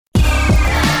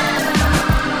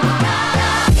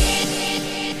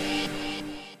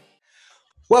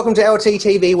Welcome to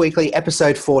LTTV Weekly,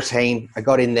 episode 14. I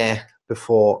got in there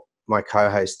before my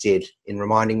co-host did in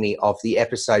reminding me of the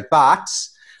episode. But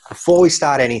before we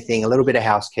start anything, a little bit of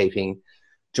housekeeping.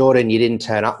 Geordan, you didn't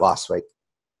turn up last week.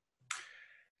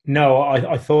 No,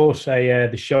 I thought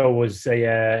the show was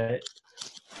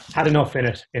had enough in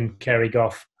it in Taylor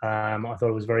Gough. I thought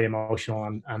it was very emotional,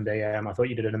 and I thought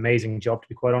you did an amazing job, to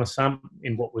be quite honest, Sam,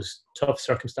 in what was tough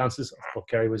circumstances. I thought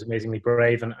Kerry was amazingly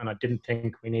brave, and I didn't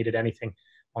think we needed anything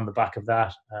on the back of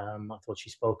that. I thought she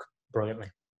spoke brilliantly.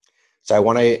 So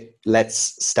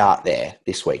let's start there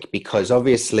this week, because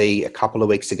obviously a couple of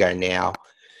weeks ago now,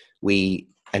 we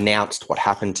announced what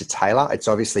happened to Taylor. It's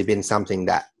obviously been something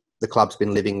that the club's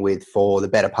been living with for the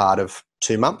better part of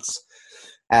 2 months.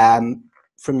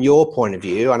 From your point of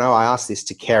view, I know I asked this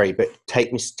to Kerry, but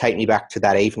take me back to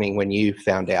that evening when you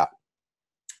found out.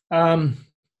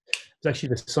 It was actually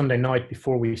the Sunday night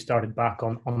before we started back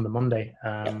on the Monday,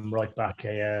 right back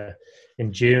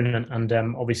in June, and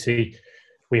obviously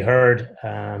we heard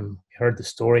the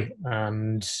story,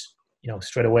 and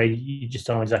straight away you just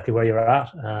don't know exactly where you're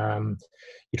at.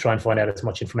 You try and find out as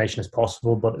much information as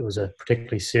possible, but it was a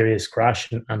particularly serious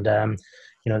crash, and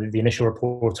the initial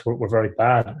reports were very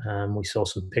bad. We saw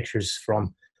some pictures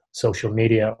from social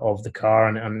media of the car,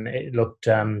 and it looked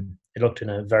in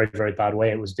a very, very bad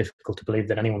way. It was difficult to believe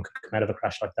that anyone could come out of a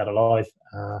crash like that alive.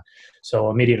 So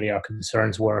immediately our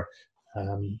concerns were,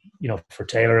 for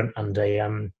Taylor,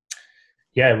 and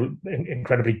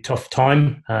incredibly tough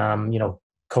time.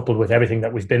 Coupled with everything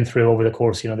that we've been through over the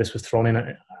course, this was thrown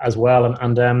in as well.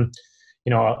 And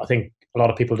I think a lot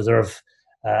of people deserve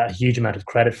a huge amount of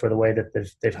credit for the way that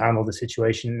they've handled the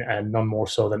situation, and none more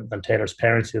so than Taylor's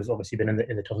parents, who've obviously been in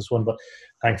the toughest one. But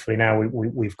thankfully now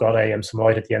we've got some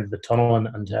light at the end of the tunnel,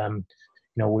 and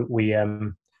we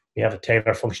have a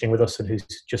Taylor functioning with us, and who's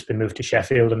just been moved to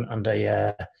Sheffield, and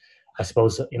I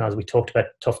suppose as we talked about,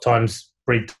 tough times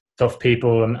breed tough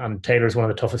people, and Taylor's one of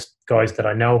the toughest guys that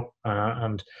I know,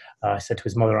 and I said to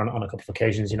his mother on a couple of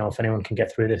occasions, if anyone can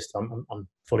get through this, I'm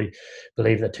fully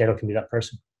believe that Taylor can be that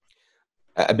person.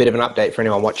 A bit of an update for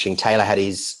anyone watching. Taylor had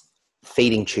his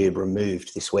feeding tube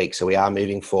removed this week, so we are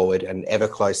moving forward and ever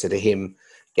closer to him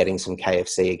getting some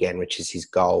KFC again, which is his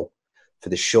goal for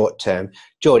the short term.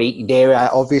 Geordie, there are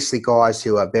obviously guys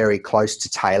who are very close to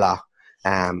Taylor.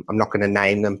 I'm not going to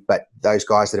name them, but those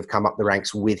guys that have come up the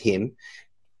ranks with him,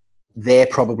 they're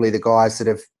probably the guys that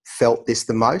have felt this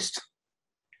the most.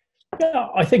 Yeah,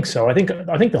 I think so. I think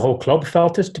the whole club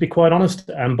felt it, to be quite honest.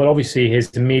 But obviously,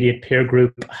 his immediate peer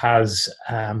group has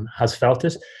felt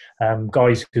it.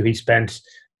 Guys who he spent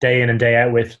day in and day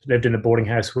out with, lived in the boarding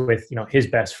house with, his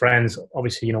best friends.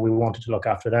 Obviously, we wanted to look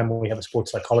after them. We have a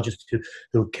sports psychologist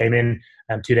who came in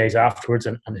 2 days afterwards,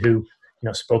 and who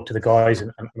spoke to the guys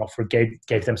and offered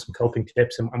gave them some coping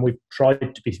tips, and we've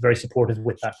tried to be very supportive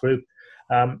with that group.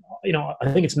 I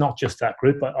think it's not just that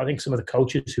group, but I think some of the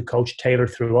coaches who coached Taylor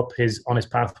through his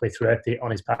pathway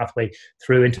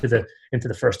through into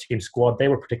the first team squad, they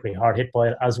were particularly hard hit by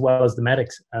it, as well as the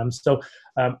medics. So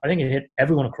I think it hit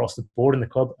everyone across the board in the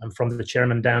club, and from the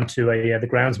chairman down to the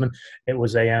groundsman. It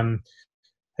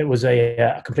was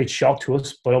a complete shock to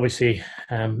us, but obviously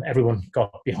everyone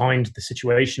got behind the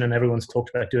situation, and everyone's talked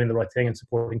about doing the right thing and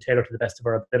supporting Taylor to the best of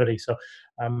our ability. So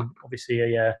obviously,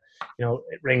 it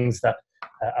rings that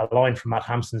a line from Matt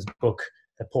Hampson's book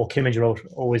that Paul Kimmage wrote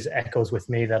always echoes with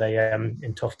me, that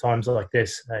in tough times like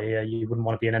this, you wouldn't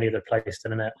want to be in any other place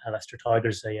than in a Leicester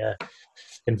Tigers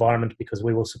environment, because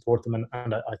we will support them,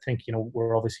 and I think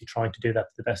we're obviously trying to do that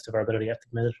to the best of our ability at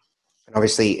the minute. And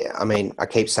obviously, I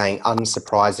keep saying,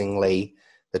 unsurprisingly,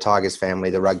 the Tigers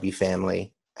family, the Rugby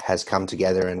family, has come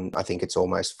together, and I think it's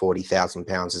almost £40,000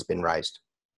 has been raised.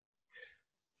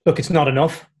 Look, it's not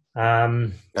enough.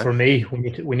 No? For me,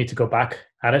 we need to go back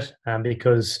at it,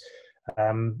 because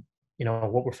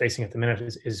what we're facing at the minute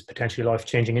is potentially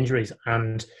life-changing injuries,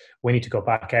 and we need to go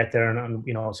back out there, and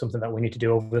something that we need to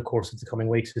do over the course of the coming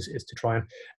weeks is to try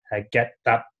and get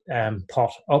that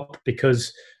pot up,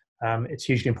 because it's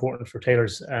hugely important for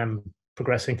Taylor's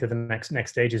progressing to the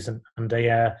next stages, and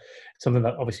something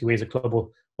that obviously we as a club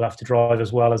will have to drive,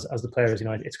 as well as the players.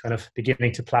 It's kind of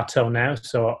beginning to plateau now,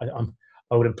 so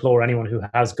I would implore anyone who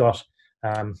has got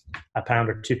 £1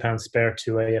 or £2 spare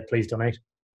to please donate.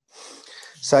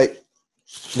 So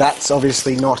that's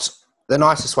obviously not the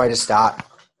nicest way to start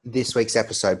this week's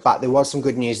episode, but there was some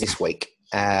good news this week.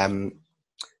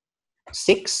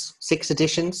 Six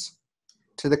additions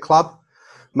to the club.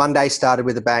 Monday started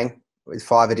with a bang with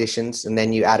 5 additions, and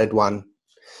then you added one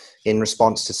in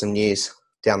response to some news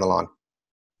down the line.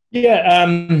 Yeah,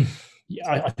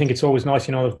 Yeah, I think it's always nice,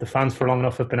 the fans for long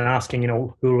enough have been asking,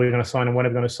 who are we going to sign and when are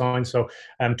we going to sign. So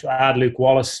to add Luke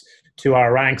Wallace to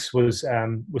our ranks was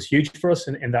huge for us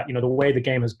in that, the way the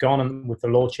game has gone and with the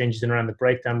law changes in around the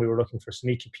breakdown, we were looking for some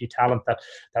EQP talent that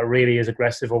really is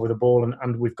aggressive over the ball.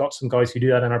 And we've got some guys who do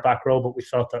that in our back row, but we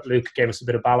felt that Luke gave us a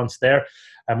bit of balance there.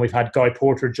 And we've had Guy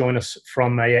Porter join us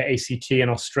from ACT in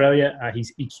Australia.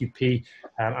 He's EQP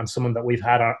and someone that we've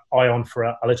had our eye on for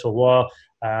a little while.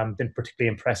 Been particularly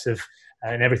impressive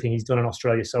in everything he's done in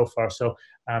Australia so far. So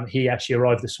he actually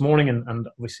arrived this morning and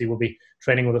obviously will be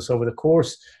training with us over the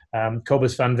course.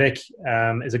 Cobus van Vick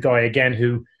is a guy, again,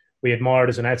 who we admired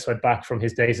as an outside back from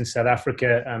his days in South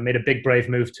Africa. Made a big, brave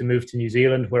move to New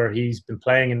Zealand, where he's been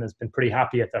playing and has been pretty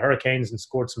happy at the Hurricanes and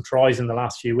scored some tries in the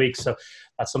last few weeks. So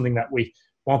that's something that we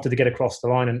wanted to get across the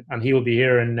line. And he will be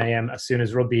here as soon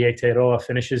as Rugby Aotearoa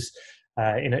finishes.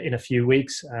 In a few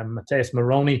weeks. Mateus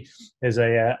Moroni is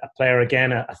a player,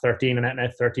 again, a 13, an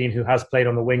net 13, who has played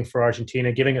on the wing for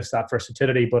Argentina, giving us that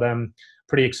versatility. But I'm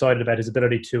pretty excited about his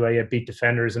ability to beat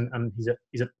defenders, and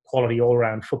he's a quality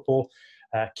all-round football.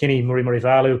 Kinney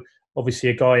Murivalu, obviously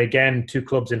a guy, again, 2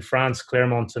 clubs in France,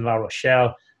 Clermont and La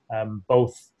Rochelle,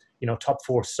 both top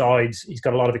 4 sides. He's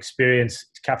got a lot of experience.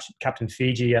 He's captain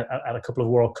Fiji at a couple of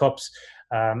World Cups.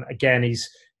 Again, he's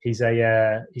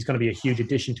going to be a huge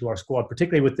addition to our squad,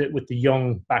 particularly with the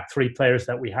young back 3 players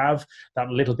that we have. That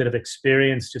little bit of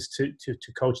experience just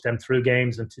to coach them through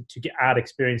games and to add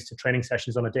experience to training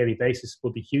sessions on a daily basis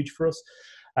will be huge for us.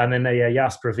 And then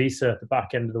Jasper Visa at the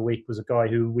back end of the week was a guy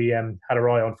who we had our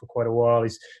eye on for quite a while.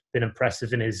 He's been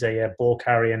impressive in his ball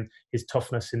carry and his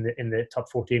toughness in the top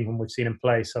 14 when we've seen him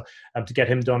play. So to get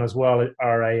him done as well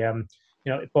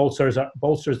it bolsters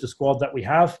the squad that we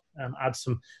have, adds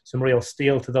some real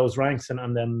steel to those ranks,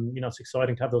 and then it's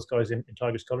exciting to have those guys in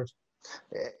Tigers colours.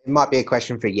 It might be a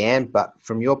question for Jan, but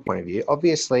from your point of view,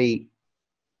 obviously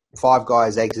 5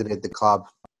 guys exited the club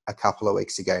a couple of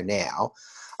weeks ago now.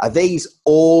 Are these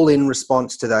all in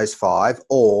response to those 5,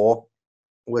 or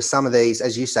were some of these,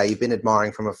 as you say, you've been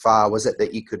admiring from afar, was it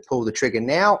that you could pull the trigger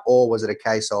now, or was it a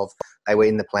case of they were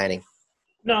in the planning?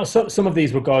 No, some of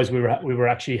these were guys we were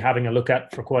actually having a look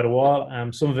at for quite a while.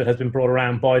 Some of it has been brought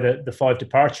around by the 5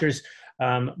 departures,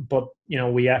 but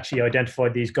we actually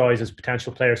identified these guys as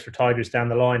potential players for Tigers down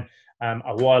the line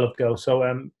a while ago.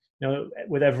 So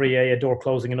with every door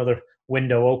closing, another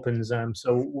window opens.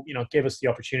 So it gave us the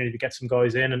opportunity to get some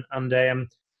guys in, and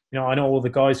I know all the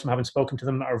guys from having spoken to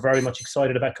them are very much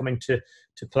excited about coming to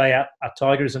play at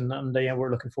Tigers, and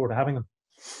we're looking forward to having them.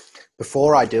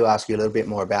 Before I do ask you a little bit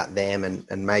more about them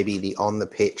and maybe the on the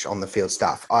pitch, on the field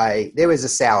stuff, there was a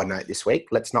sour note this week.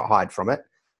 Let's not hide from it.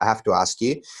 I have to ask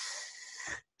you.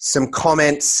 Some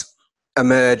comments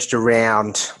emerged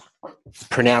around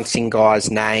pronouncing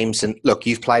guys' names. And look,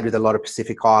 you've played with a lot of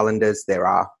Pacific Islanders. There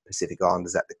are Pacific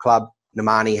Islanders at the club.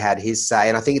 Nemani had his say.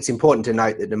 And I think it's important to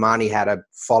note that Nemani had a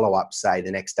follow-up say the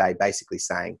next day, basically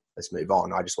saying, let's move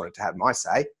on. I just wanted to have my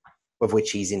say, of which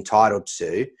he's entitled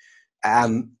to.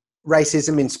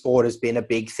 Racism in sport has been a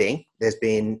big thing. There's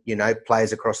been,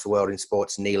 players across the world in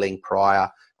sports kneeling prior.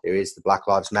 There is the Black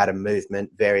Lives Matter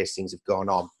movement. Various things have gone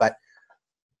on. But,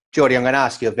 Geordie, I'm going to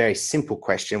ask you a very simple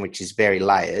question, which is very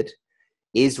layered.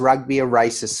 Is rugby a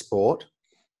racist sport?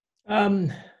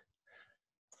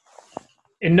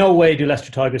 In no way do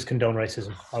Leicester Tigers condone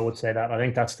racism. I would say that. I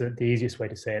think that's the easiest way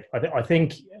to say it. I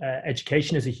think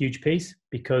education is a huge piece,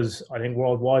 because I think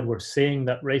worldwide we're seeing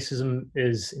that racism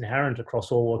is inherent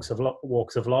across all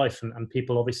walks of life, and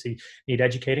people obviously need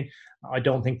educating. I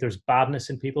don't think there's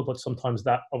badness in people, but sometimes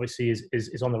that obviously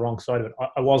is on the wrong side of it.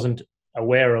 I wasn't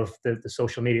aware of the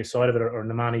social media side of it, or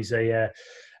Nemani's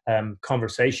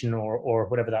conversation or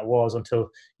whatever that was until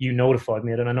you notified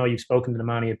me. And I know you've spoken to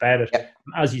Nemani about it. Yep.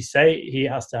 As you say, he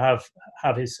has to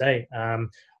have his say.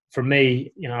 For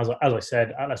me, as I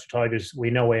said, at Leicester Tigers, we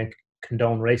know we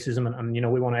condone racism, and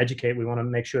we want to educate. We want to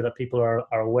make sure that people are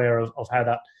aware of how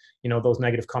that those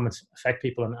negative comments affect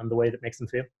people and the way that makes them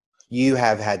feel. You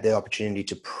have had the opportunity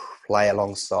to play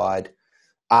alongside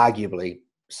arguably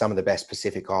some of the best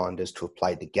Pacific Islanders to have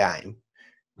played the game.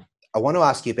 I want to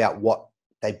ask you about what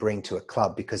they bring to a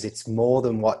club, because it's more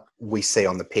than what we see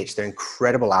on the pitch. They're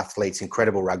incredible athletes,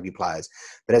 incredible rugby players.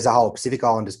 But as a whole, Pacific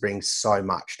Islanders bring so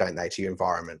much, don't they, to your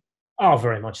environment? Oh,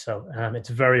 very much so. It's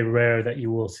very rare that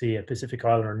you will see a Pacific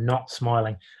Islander not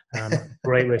smiling.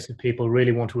 Great race of people,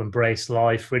 really want to embrace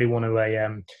life, really want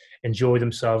to enjoy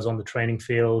themselves on the training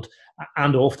field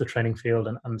and off the training field.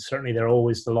 And certainly they're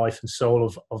always the life and soul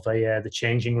of the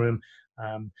changing room.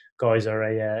 Guys are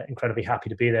incredibly happy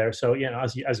to be there. So,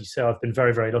 as you say, I've been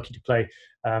very, very lucky to play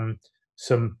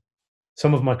some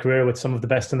some of my career with some of the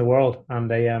best in the world, and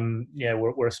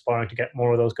we're aspiring to get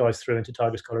more of those guys through into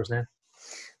Tigers colours now.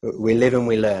 We live and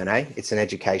we learn, eh? It's an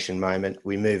education moment.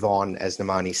 We move on, as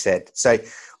Namani said. So,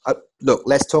 look,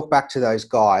 let's talk back to those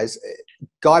guys.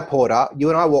 Guy Porter, you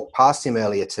and I walked past him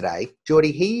earlier today.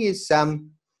 Geordie, he's a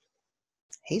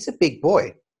big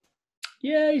boy.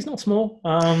 Yeah, he's not small.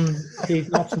 He's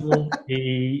not small.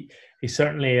 He's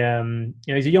certainly,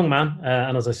 he's a young man.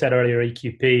 And as I said earlier,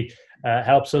 EQP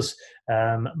helps us.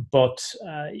 I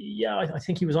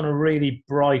think he was on a really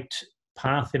bright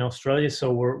path in Australia.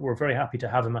 So we're very happy to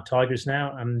have him at Tigers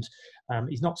now. And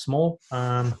he's not small.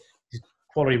 He's a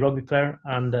quality rugby player.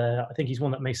 And I think he's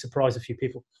one that may surprise a few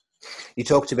people. You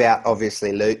talked about,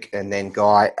 obviously, Luke and then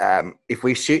Guy. If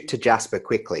we shoot to Jasper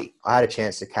quickly, I had a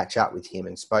chance to catch up with him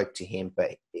and spoke to him,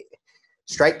 but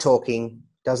straight talking,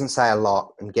 doesn't say a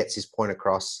lot and gets his point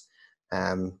across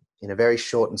in a very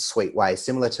short and sweet way,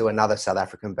 similar to another South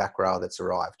African back rower that's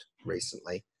arrived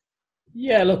recently.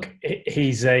 Yeah, look,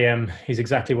 he's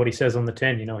exactly what he says on the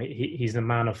tin. You know, he's a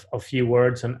man of few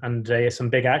words and some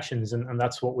big actions, and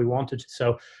that's what we wanted.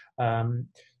 So,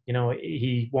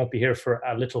 he won't be here for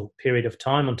a little period of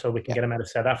time until we can get him out of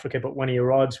South Africa. But when he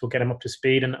arrives, we'll get him up to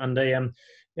speed, and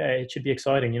it should be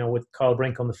exciting. You know, with Kyle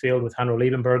Brink on the field, with Hanro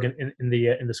Liebenberg in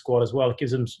the squad as well, it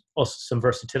gives us some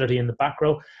versatility in the back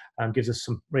row, and gives us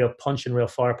some real punch and real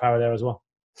firepower there as well.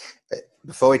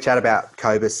 Before we chat about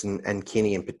Cobus and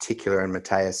Kinney in particular, and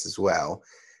Mateus as well,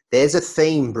 there's a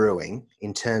theme brewing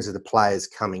in terms of the players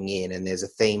coming in, and there's a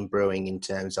theme brewing in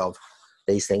terms of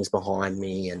these things behind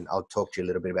me, and I'll talk to you a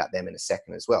little bit about them in a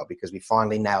second as well, because we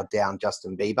finally nailed down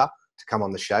Justin Bieber to come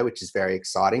on the show, which is very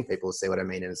exciting. People will see what I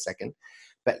mean in a second.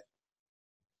 But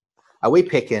are we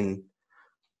picking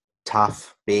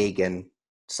tough, big, and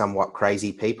somewhat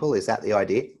crazy people? Is that the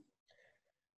idea?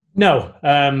 No,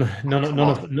 not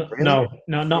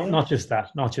just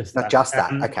that. Not just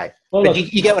that. Okay, well, but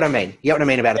look, you get what I mean. You get what I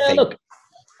mean about a thing. Look,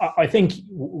 I think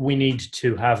we need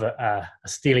to have a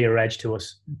steelier edge to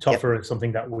us. Tougher is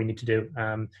something that we need to do.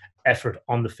 Effort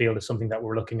on the field is something that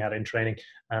we're looking at in training.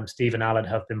 Steve and Aled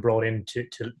have been brought in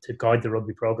to guide the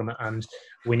rugby program, and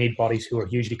we need bodies who are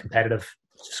hugely competitive,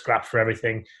 scrap for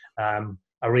everything,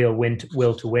 a real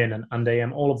will to win.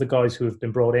 And all of the guys who have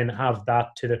been brought in have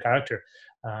that to their character.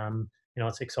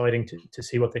 It's exciting to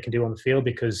see what they can do on the field,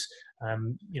 because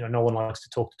no one likes to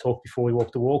talk before we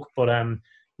walk the walk. But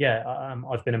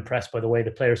I've been impressed by the way the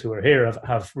players who are here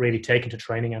have really taken to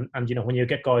training. And when you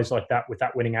get guys like that with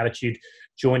that winning attitude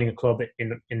joining a club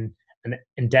in an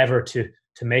endeavour to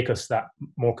make us that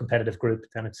more competitive group,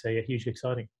 then it's hugely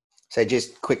exciting. So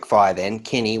just quick fire then.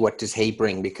 Kinney, what does he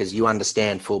bring? Because you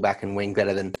understand fullback and wing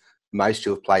better than most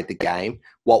who have played the game.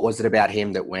 What was it about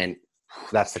him that went,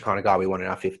 that's the kind of guy we want in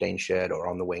our 15 shirt or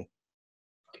on the wing?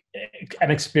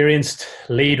 An experienced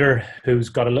leader who's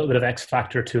got a little bit of X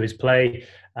factor to his play.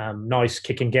 Nice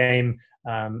kicking game.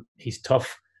 He's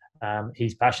tough.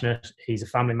 He's passionate. He's a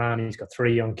family man. He's got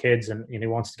 3 young kids, and he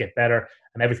wants to get better.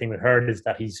 And everything we've heard is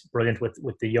that he's brilliant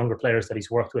with the younger players that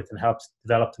he's worked with, and helps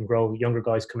develop and grow younger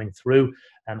guys coming through.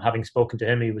 Having spoken to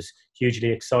him, he was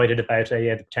hugely excited about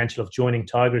the potential of joining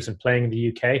Tigers and playing in the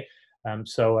UK.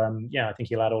 I think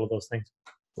he'll add all of those things.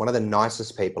 One of the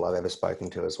nicest people I've ever spoken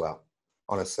to as well.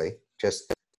 Honestly,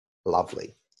 just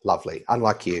lovely.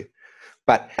 Unlike you,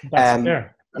 but that's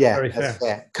fair. That's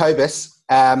fair. Cobus,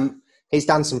 he's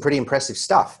done some pretty impressive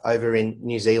stuff over in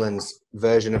New Zealand's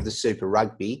version of the Super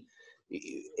Rugby.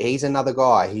 He's another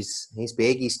guy. He's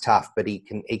big, he's tough, but he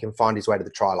can find his way to the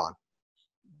try line.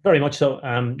 Very much so.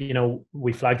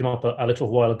 We flagged him up a little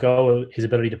while ago. His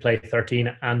ability to play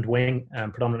 13 and wing,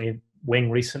 predominantly wing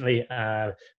recently.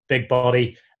 Big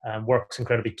body. Works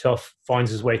incredibly tough, finds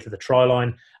his way to the try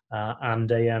line,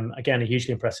 again, a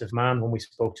hugely impressive man. When we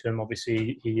spoke to him,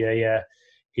 obviously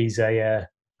he's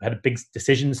had big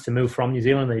decisions to move from New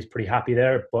Zealand, and he's pretty happy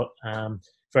there. But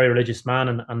very religious man,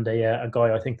 and a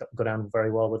guy I think that will go down very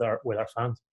well with our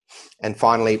fans. And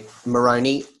finally,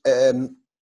 Moroney,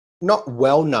 not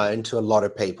well known to a lot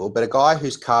of people, but a guy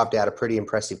who's carved out a pretty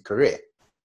impressive career.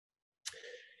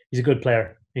 He's a good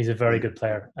player. He's a very good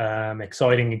player.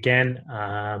 Exciting again.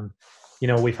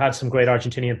 We've had some great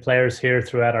Argentinian players here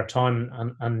throughout our time,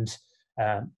 and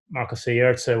Marcos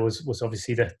Sierra was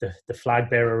obviously the flag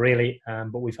bearer, really.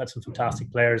 But we've had some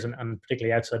fantastic players, and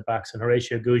particularly outside backs, and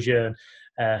Horatio Guja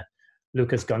and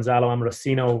Lucas Gonzalo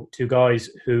Amorosino, 2 guys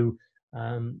who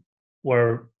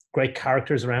were great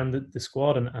characters around the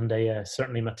squad, and they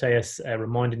certainly Mateus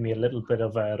reminded me a little bit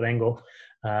of Rengo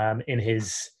in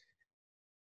his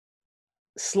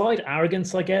slight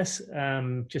arrogance, I guess,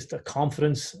 just a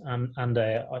confidence, and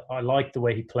I like the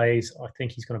way he plays. I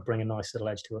think he's going to bring a nice little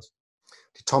edge to us.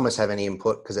 Did Thomas have any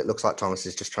input? Because it looks like Thomas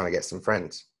is just trying to get some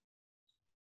friends.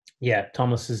 Yeah,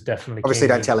 Thomas is definitely Obviously,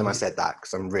 keen. don't tell him I said that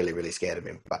because I'm really, really scared of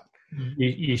him. But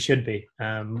you should be.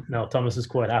 No, Thomas is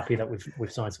quite happy that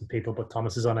we've signed some people, but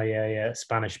Thomas is on a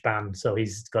Spanish ban, so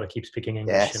he's got to keep speaking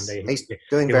English. yes, And he's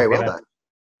doing very well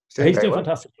though. He's doing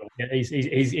fantastic. Yeah,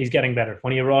 he's getting better.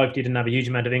 When he arrived, he didn't have a huge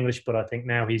amount of English, but I think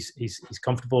now he's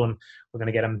comfortable, and we're going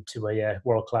to get him to a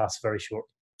world class very short.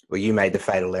 Well, you made the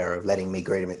fatal error of letting me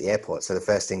greet him at the airport, so the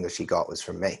first English he got was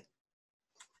from me.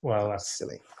 Well, that's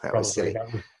silly. That was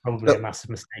probably a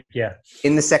massive mistake. Yeah.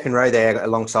 In the second row there,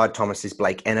 alongside Thomas, is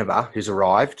Blake Enever, who's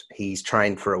arrived. He's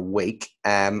trained for a week.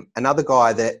 Another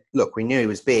guy that, look, we knew he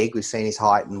was big. We've seen his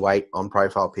height and weight on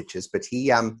profile pictures, but he's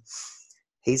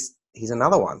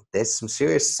another one. There's some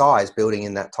serious size building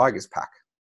in that Tigers pack.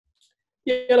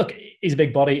 Yeah, look, he's a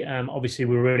big body. Obviously,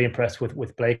 we were really impressed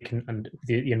with Blake and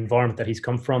the environment that he's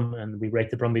come from, and we rate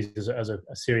the Brumbies as a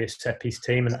serious set-piece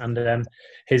team, and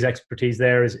his expertise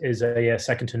there is a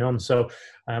second to none. So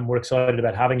we're excited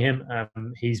about having him.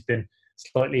 He's been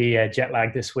slightly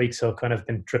jet-lagged this week, so kind of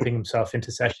been tripping himself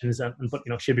into sessions,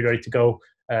 but should be ready to go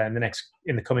in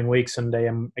the coming weeks. And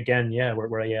again, yeah, we're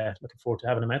looking forward to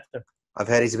having him out there. I've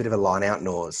heard he's a bit of a line-out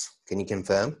nose. Can you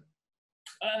confirm?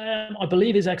 I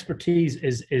believe his expertise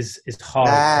is hard.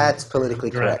 That's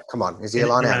politically correct. Come on, is he a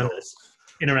line-out nose?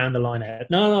 In around the line out.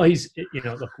 No, he's,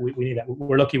 look, we need that.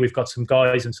 We're lucky we've got some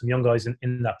guys and some young guys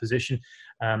in that position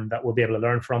that we'll be able to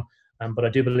learn from. But I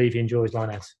do believe he enjoys line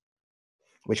outs.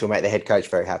 Which will make the head coach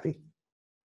very happy.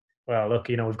 Well, look,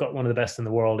 we've got one of the best in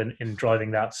the world in driving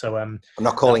that. So I'm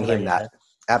not calling him that.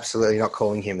 Absolutely not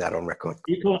calling him that on record.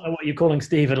 What are you calling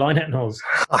Steve a line-out nose?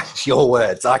 It's your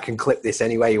words. I can clip this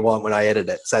any way you want when I edit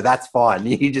it. So that's fine.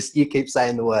 You keep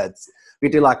saying the words. We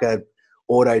do like a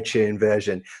auto-tune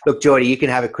version. Look, Geordie, you can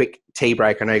have a quick tea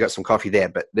break. I know you got some coffee there,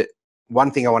 but the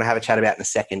one thing I want to have a chat about in a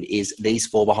second is these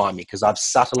four behind me, because I've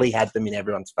subtly had them in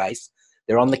everyone's face.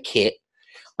 They're on the kit.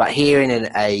 But here in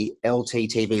a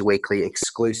LTTV Weekly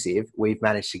exclusive, we've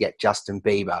managed to get Justin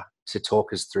Bieber to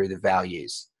talk us through the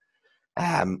values.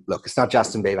 Look, it's not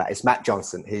Justin Bieber, it's Matt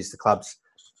Johnson, who's the club's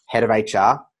head of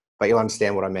HR, but you'll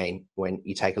understand what I mean when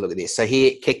you take a look at this. So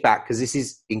here, kick back, because this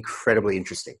is incredibly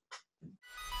interesting.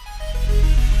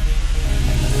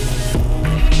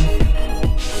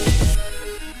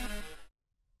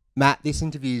 Matt, this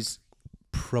interview's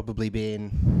probably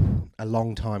been a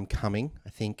long time coming. I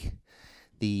think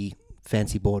the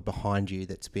fancy board behind you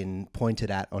that's been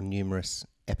pointed at on numerous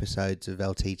episodes of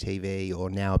LTTV or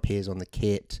now appears on the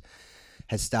kit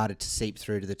has started to seep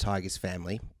through to the Tigers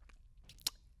family.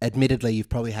 Admittedly, you've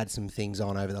probably had some things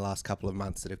on over the last couple of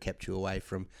months that have kept you away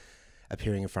from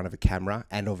appearing in front of a camera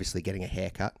and obviously getting a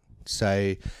haircut.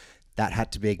 So that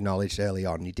had to be acknowledged early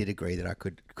on. You did agree that I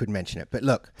could mention it. But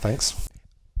look. Thanks.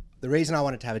 The reason I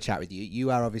wanted to have a chat with you,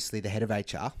 you are obviously the head of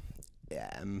HR.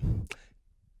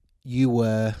 You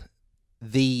were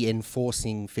the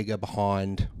enforcing figure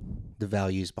behind the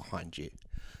values behind you.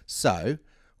 So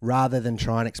rather than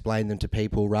try and explain them to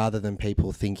people, rather than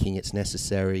people thinking it's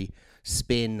necessary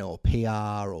spin or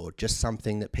PR or just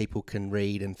something that people can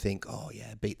read and think, oh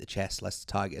yeah, beat the chest, Leicester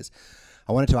Tigers,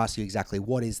 I wanted to ask you exactly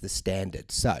what is the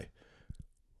standard. So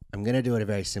I'm going to do it a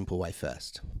very simple way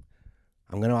first.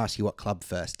 I'm going to ask you what club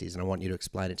first is, and I want you to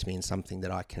explain it to me in something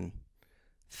that I can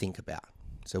think about.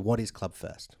 So what is club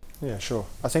first? Yeah, sure.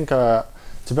 I think, to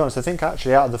be honest, I think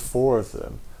actually out of the four of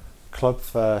them, club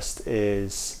first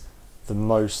is the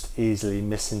most easily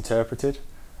misinterpreted.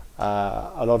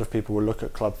 A lot of people will look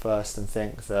at club first and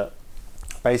think that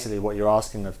basically what you're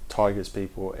asking of Tigers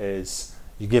people is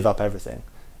you give up everything.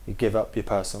 You give up your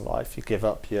personal life, you give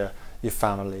up your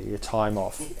family, your time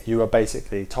off. You are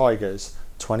basically Tigers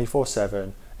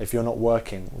 24/7. If you're not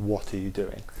working, what are you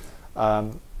doing?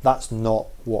 That's not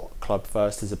what club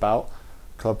first is about.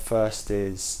 Club first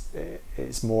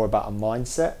it's more about a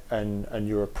mindset and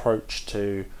your approach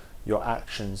to your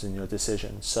actions and your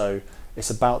decisions. So it's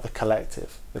about the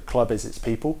collective. The club is its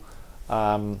people,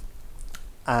 and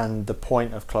the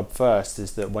point of club first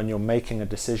is that when you're making a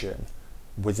decision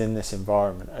within this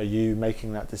environment, are you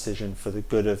making that decision for the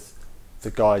good of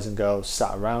the guys and girls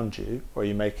sat around you, or are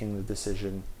you making the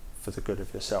decision for the good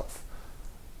of yourself?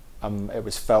 It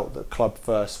was felt that club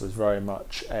first was very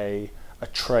much a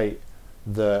trait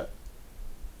that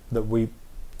we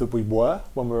were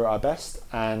when we were at our best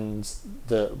and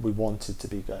that we wanted to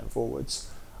be going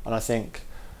forwards. And I think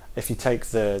if you take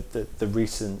the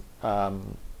recent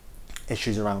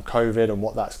issues around COVID and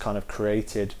what that's kind of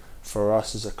created for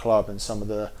us as a club, and some of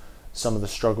the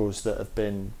struggles that have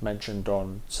been mentioned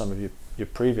on some of your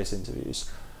previous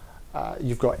interviews,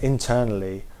 you've got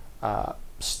internally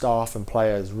staff and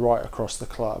players right across the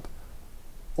club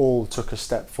all took a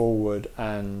step forward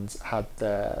and had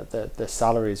their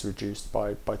salaries reduced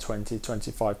by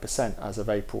 20-25% as of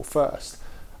April 1st.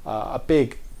 A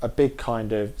big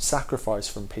kind of sacrifice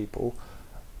from people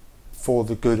for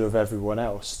the good of everyone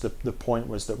else. The point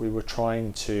was that we were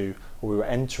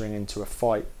entering into a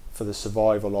fight for the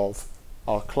survival of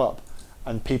our club,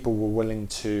 and people were willing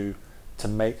to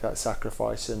make that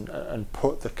sacrifice and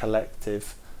put the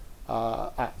collective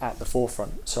at the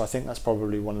forefront. So I think that's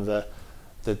probably one of the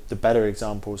better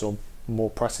examples, or more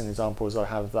pressing examples I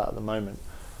have of that at the moment.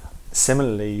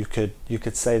 Similarly, you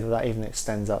could say that even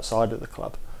extends outside of the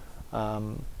club,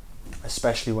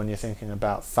 especially when you're thinking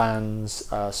about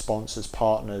fans, sponsors,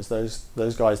 partners,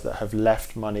 those guys that have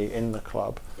left money in the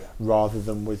club rather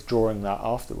than withdrawing that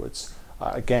afterwards.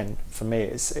 Again, for me,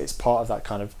 it's part of that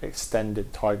kind of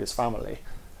extended Tigers family.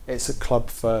 It's a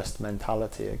club first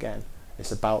mentality again.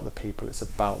 It's about the people, it's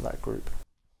about that group.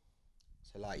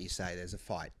 So like you say, there's a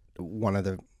fight. One of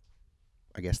the,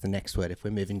 I guess the next word, if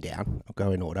we're moving down, I'll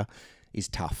go in order, is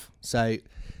tough. So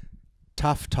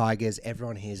tough Tigers,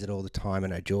 everyone hears it all the time. I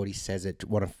know Geordie says it.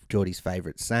 One of Geordie's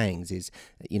favourite sayings is,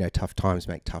 tough times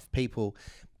make tough people.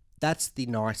 That's the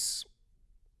nice,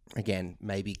 again,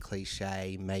 maybe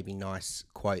cliche, maybe nice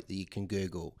quote that you can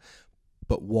Google.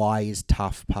 But why is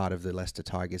tough part of the Leicester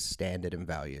Tigers standard and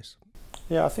values?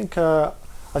 Yeah, I think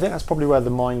that's probably where the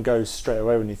mind goes straight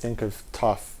away when you think of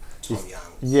tough.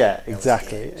 Yeah,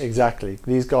 exactly.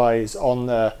 These guys on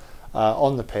the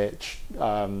pitch,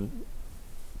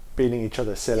 beating each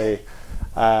other silly.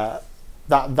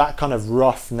 That kind of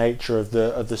rough nature of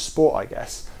the sport, I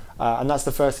guess, and that's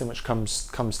the first thing which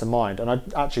comes to mind. And I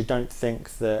actually don't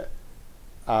think that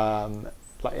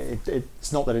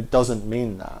it's not that it doesn't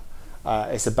mean that.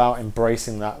 It's about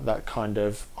embracing that kind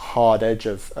of hard edge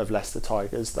of Leicester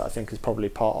Tigers that I think is probably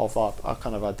part of our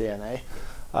kind of our DNA.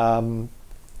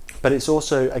 But it's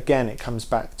also, again, it comes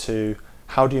back to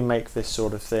how do you make this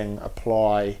sort of thing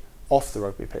apply off the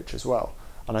rugby pitch as well.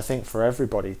 And I think for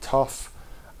everybody, tough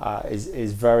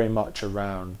is very much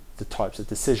around the types of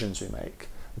decisions we make,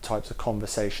 the types of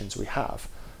conversations we have.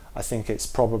 I think it's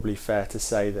probably fair to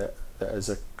say that as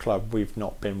a club we've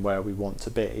not been where we want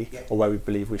to be or where we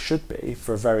believe we should be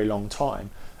for a very long time.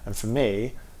 And for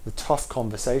me, the tough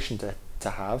conversation to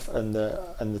have and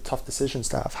the tough decisions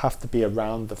to have to be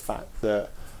around the fact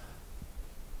that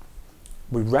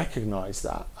we recognise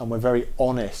that and we're very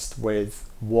honest with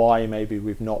why maybe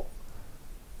we've not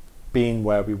been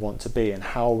where we want to be and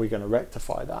how are we going to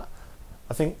rectify that.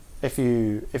 I think if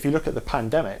you look at the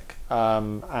pandemic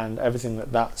and everything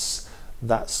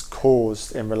that's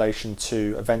caused in relation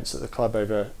to events at the club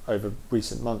over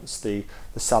recent months, the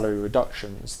salary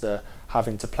reductions, the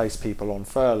having to place people on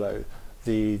furlough,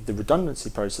 the redundancy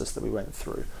process that we went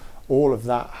through, all of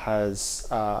that has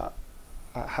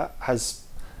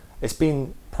it's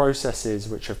been processes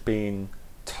which have been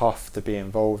tough to be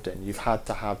involved in. You've had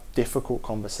to have difficult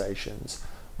conversations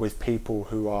with people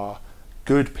who are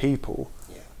good people,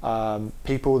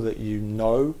 people that you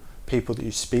know, people that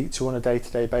you speak to on a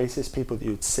day-to-day basis, people that you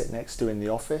would sit next to in the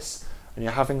office, and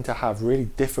you're having to have really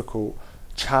difficult,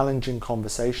 challenging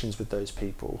conversations with those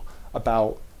people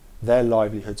about their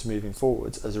livelihoods moving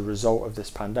forwards as a result of this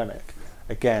pandemic.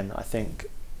 Again, I think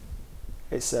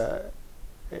it's a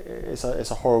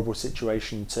horrible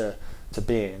situation to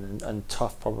be in, and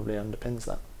tough probably underpins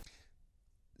that.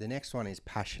 The next one is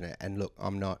passionate, and look,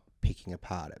 I'm not picking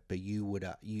apart it, but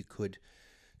you could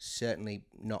certainly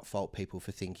not fault people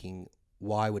for thinking,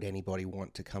 why would anybody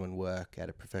want to come and work at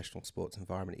a professional sports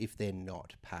environment if they're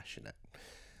not passionate?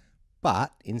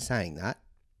 But in saying that,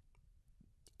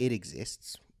 it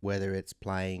exists, whether it's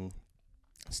playing,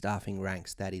 staffing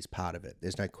ranks, that is part of it.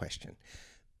 There's no question.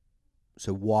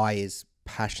 So why is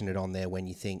passionate on there when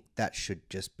you think that should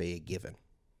just be a given?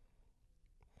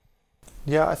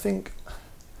 Yeah, I think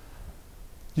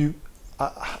you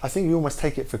almost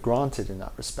take it for granted in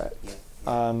that respect. Yeah.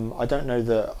 I don't know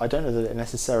that it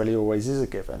necessarily always is a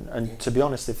given. And to be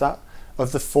honest, if that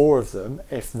of the four of them,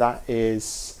 if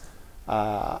that's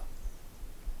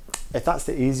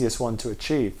the easiest one to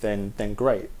achieve, then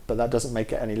great. But that doesn't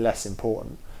make it any less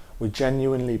important. We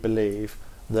genuinely believe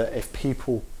that if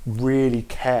people really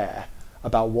care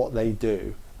about what they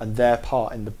do and their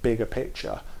part in the bigger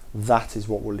picture, that is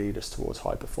what will lead us towards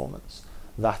high performance.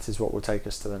 That is what will take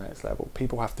us to the next level.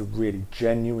 People have to really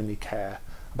genuinely care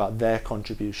about their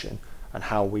contribution and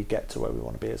how we get to where we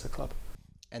want to be as a club.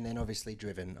 And then obviously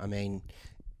driven. I mean,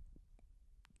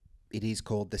 it is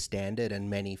called the standard, and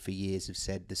many for years have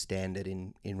said the standard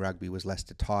in rugby was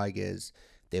Leicester Tigers.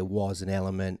 There was an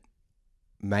element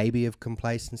maybe of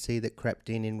complacency that crept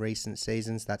in recent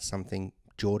seasons. That's something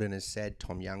Geordan has said,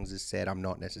 Tom Youngs has said. I'm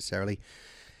not necessarily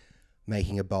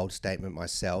making a bold statement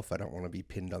myself. I don't want to be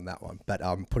pinned on that one, but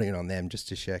I'm putting it on them just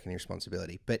to shirk any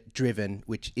responsibility. But driven,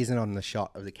 which isn't on the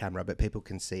shot of the camera, but people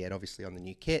can see it obviously on the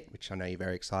new kit, which I know you're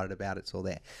very excited about. It's all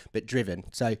there. But driven.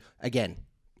 So again,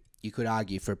 you could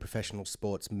argue for a professional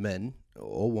sportsman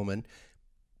or woman,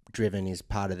 driven is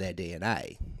part of their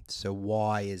DNA. So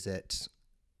why is it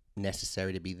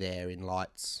necessary to be there in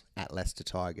lights at Leicester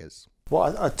Tigers?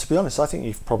 Well, to be honest, I think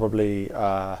you've probably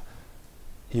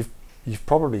you've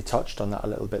probably touched on that a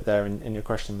little bit there in your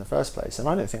question in the first place. And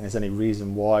I don't think there's any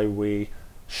reason why we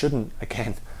shouldn't,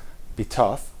 again, be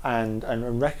tough and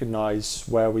recognise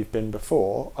where we've been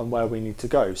before and where we need to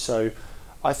go. So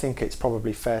I think it's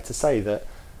probably fair to say that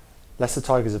Leicester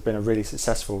Tigers have been a really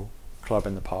successful club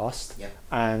in the past, yeah,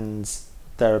 and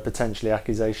there are potentially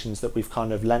accusations that we've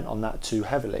kind of lent on that too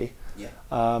heavily.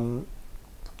 Yeah.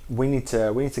 We need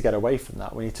to get away from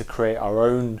that. We need to create our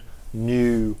own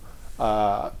new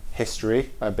history.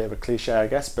 A bit of a cliche, I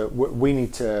guess, but we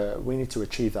need to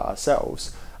achieve that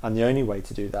ourselves. And the only way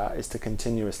to do that is to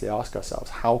continuously ask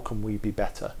ourselves, how can we be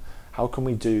better? How can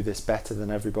we do this better than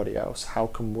everybody else? How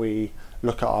can we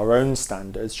look at our own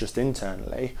standards just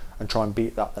internally and try and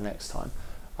beat that the next time?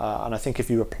 And I think if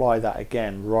you apply that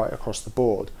again right across the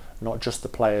board, not just the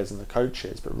players and the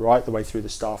coaches, but right the way through the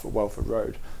staff at Welford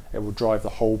Road, it will drive the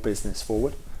whole business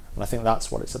forward. And I think that's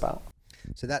what it's about.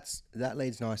 So that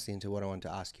leads nicely into what I want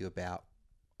to ask you about.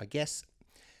 I guess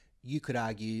you could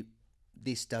argue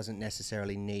this doesn't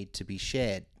necessarily need to be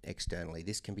shared externally.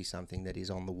 This can be something that is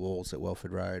on the walls at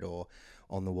Welford Road or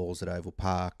on the walls at Oval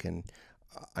Park. And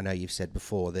I know you've said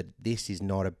before that this is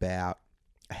not about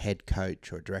a head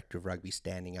coach or a director of rugby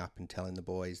standing up and telling the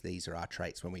boys these are our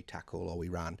traits when we tackle or we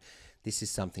run. This is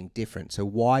something different. So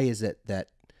why is it that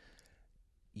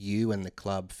you and the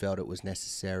club felt it was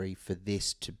necessary for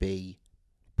this to be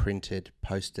printed,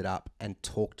 posted up and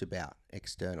talked about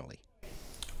externally?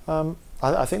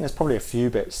 I think there's probably a few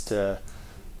bits to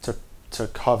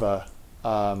cover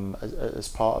as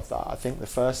part of that. I think the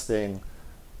first thing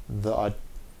that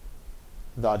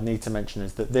I'd need to mention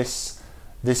is that this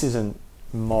isn't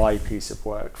my piece of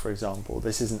work, for example.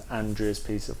 This isn't Andrea's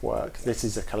piece of work. This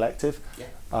is a collective.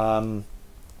 Yeah.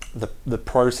 The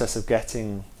process of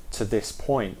getting to this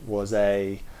point was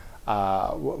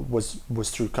was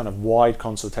through kind of wide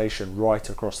consultation right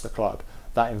across the club.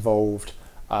 That involved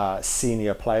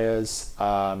senior players,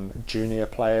 junior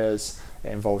players. It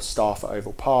involved staff at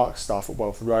Oval Park, staff at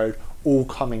Welford Road, all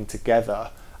coming together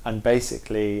and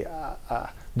basically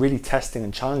really testing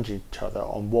and challenging each other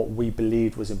on what we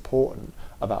believed was important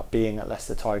about being at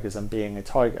Leicester Tigers and being a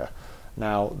Tiger.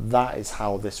 Now that is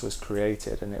how this was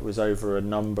created, and it was over a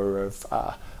number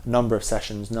of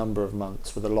sessions, number of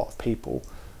months with a lot of people.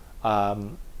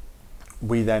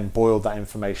 We then boiled that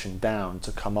information down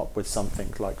to come up with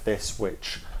something like this,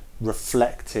 which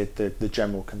reflected the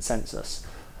general consensus.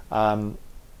 I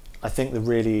think the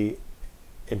really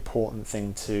important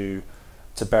thing to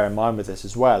bear in mind with this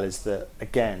as well is that,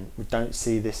 again, we don't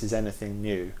see this as anything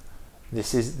new.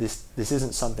 This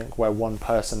isn't something where one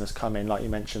person has come in, like you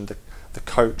mentioned, the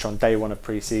coach on day one of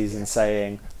pre-season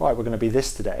saying, right, we're going to be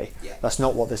this today. Yeah. That's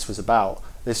not what this was about.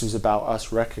 This was about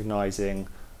us recognising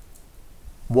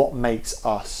what makes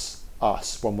us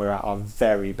us when we're at our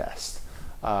very best,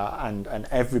 and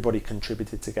everybody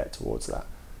contributed to get towards that.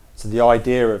 So the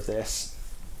idea of this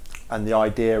and the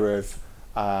idea of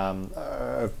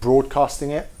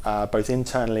broadcasting it both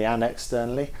internally and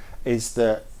externally is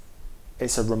that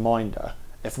it's a reminder.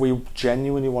 If we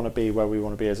genuinely want to be where we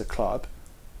want to be as a club,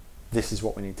 this is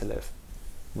what we need to live.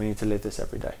 We need to live this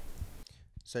every day.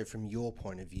 So from your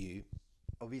point of view,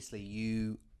 obviously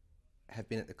you have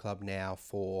been at the club now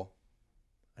for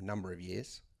a number of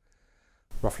years.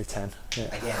 Roughly 10.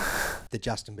 Yeah. Again, the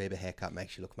Justin Bieber haircut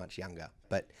makes you look much younger.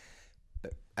 But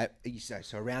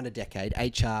so around a decade.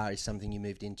 HR is something you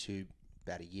moved into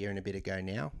about a year and a bit ago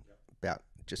now, about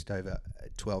just over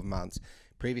 12 months.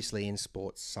 Previously in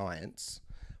sports science.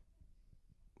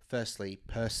 Firstly,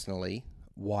 personally,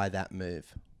 why that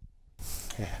move?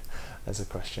 Yeah, there's a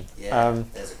question. Yeah,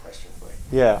 there's a question for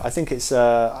you. Yeah, I think it's.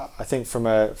 I think from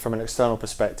an external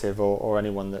perspective, or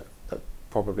anyone that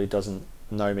probably doesn't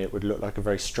know me, it would look like a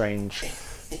very strange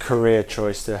career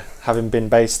choice to having been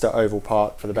based at Oval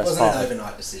Park for the best part. It wasn't an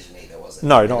overnight decision either, was it?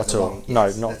 No, not at all.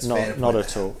 Yes, not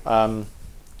at all.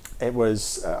 It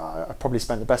was. I probably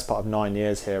spent the best part of 9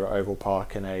 years here at Oval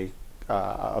Park in a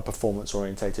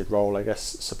performance-orientated role, I guess,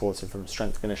 supported from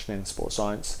strength conditioning, sports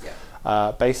science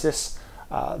basis.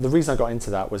 The reason I got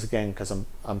into that was, again, because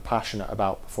I'm passionate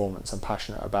about performance. I'm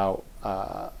passionate about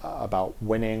about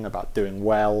winning, about doing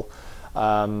well,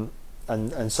 and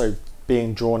so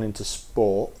being drawn into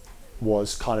sport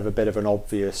was kind of a bit of an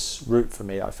obvious route for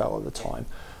me, I felt at the time.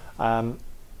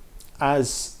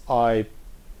 As I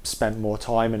spent more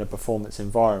time in a performance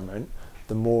environment,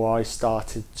 the more I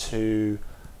started to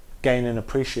gain an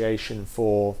appreciation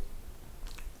for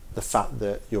the fact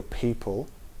that your people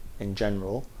in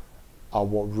general are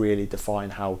what really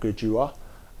define how good you are.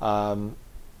 And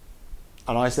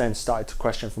I then started to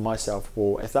question for myself,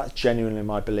 well, if that's genuinely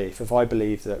my belief, if I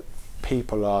believe that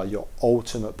people are your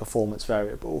ultimate performance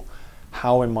variable,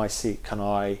 how in my seat can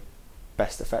I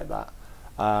best affect that?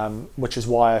 Which is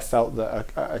why I felt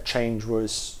that a change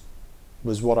was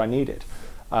what I needed.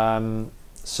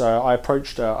 So I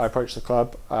approached the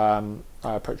club.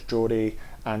 I approached Geordie,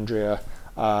 Andrea,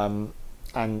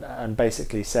 and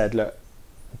basically said, look,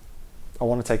 I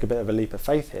want to take a bit of a leap of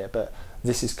faith here, but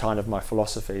this is kind of my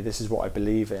philosophy. This is what I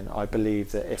believe in. I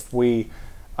believe that if we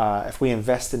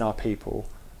invest in our people,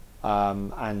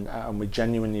 and we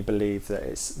genuinely believe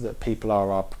that people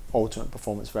are our ultimate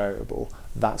performance variable,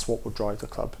 that's what will drive the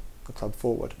club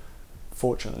forward.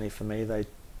 Fortunately for me, they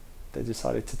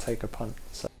decided to take a punt.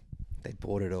 So they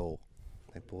bought it all.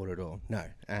 No.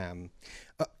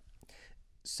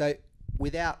 So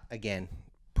without, again,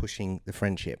 pushing the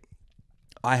friendship,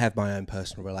 I have my own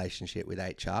personal relationship with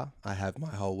HR. I have my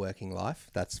whole working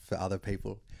life. That's for other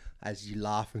people. As you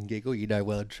laugh and giggle, you know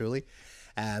well and truly.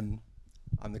 I'm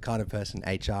the kind of person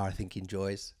HR, I think,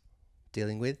 enjoys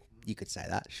dealing with. You could say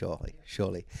that,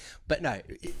 surely. But no,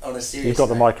 on a serious You've got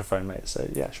the note, microphone, mate, so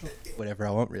yeah, sure. Whatever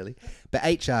I want, really. But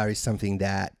HR is something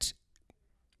that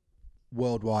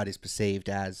worldwide is perceived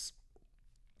as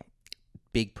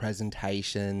big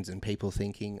presentations and people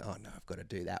thinking, oh no, I've got to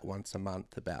do that once a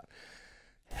month about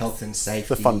health and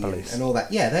safety. The fun police. And all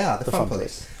that. Yeah, they are, the fun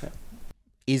police. Yeah.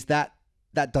 Is that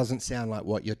doesn't sound like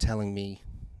what you're telling me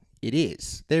it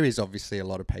is. There is obviously a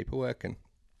lot of paperwork, and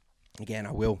again,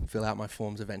 I will fill out my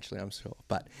forms eventually, I'm sure.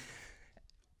 But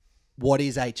what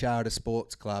is HR at a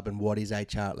sports club, and what is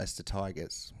HR at Leicester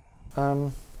Tigers?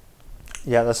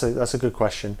 Yeah, that's a good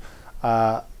question.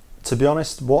 To be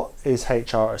honest, what is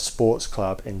HR at a sports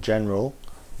club in general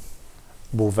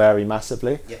will vary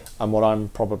massively. Yeah. And what I'm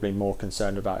probably more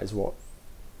concerned about is what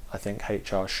I think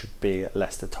HR should be at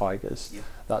Leicester Tigers. Yeah.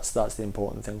 That's the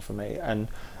important thing for me. And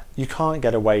you can't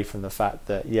get away from the fact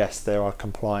that, yes, there are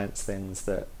compliance things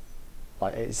that,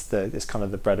 like, it's kind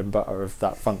of the bread and butter of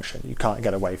that function. You can't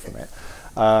get away from it.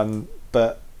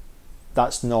 But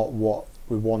that's not what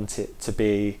we want it to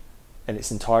be in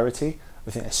its entirety.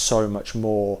 I think there's so much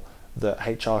more that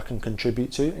HR can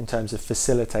contribute to in terms of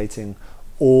facilitating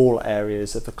all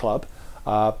areas of the club,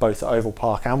 both at Oval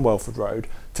Park and Welford Road,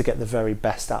 to get the very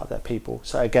best out of their people.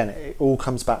 So again, it all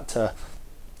comes back to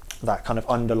that kind of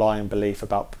underlying belief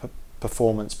about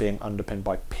performance being underpinned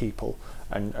by people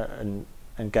and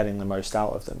getting the most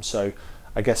out of them. So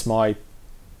I guess my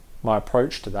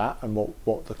approach to that, and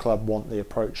what the club want the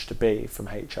approach to be from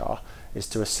HR, is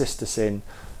to assist us in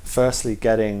firstly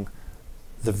getting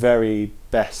the very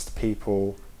best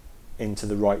people into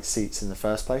the right seats in the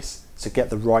first place. So get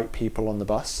the right people on the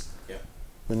bus. Yeah.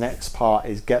 The next part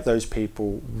is get those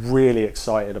people really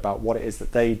excited about what it is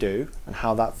that they do and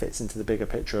how that fits into the bigger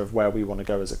picture of where we want to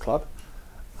go as a club.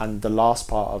 And the last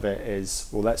part of it is,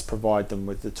 well, let's provide them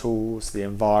with the tools, the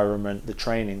environment, the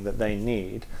training that they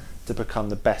need to become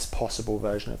the best possible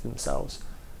version of themselves.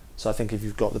 So I think if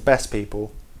you've got the best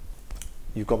people,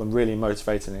 you've got them really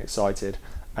motivated and excited,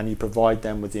 and you provide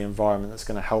them with the environment that's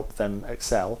going to help them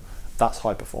excel, that's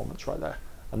high performance right there.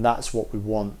 And that's what we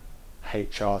want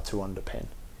HR to underpin,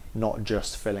 not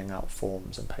just filling out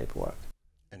forms and paperwork.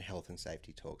 And health and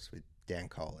safety talks with Dan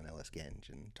Cole and Ellis Genge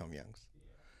and Tom Youngs.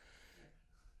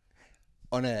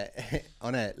 On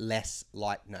a less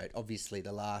light note, obviously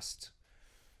the last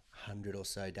 100 or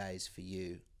so days for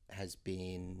you has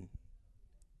been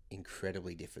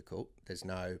incredibly difficult. There's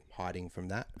no hiding from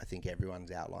that. I think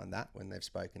everyone's outlined that when they've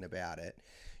spoken about it.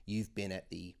 You've been at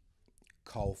the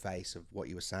coal face of what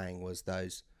you were saying was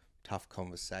those tough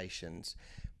conversations.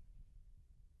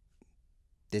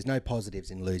 There's no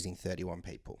positives in losing 31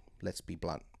 people. Let's be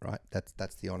blunt, right?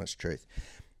 That's the honest truth.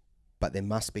 But there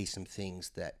must be some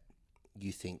things that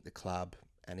you think the club,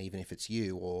 and even if it's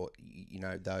you or, you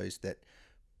know, those that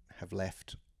have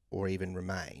left or even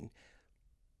remain,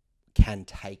 can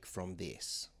take from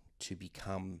this to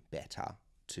become better,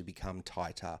 to become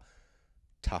tighter,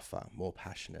 tougher, more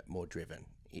passionate, more driven,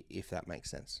 if that makes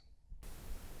sense.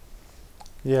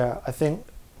 Yeah, I think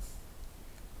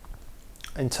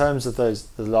in terms of the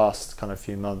last kind of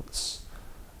few months,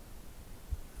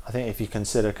 I think if you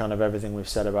consider kind of everything we've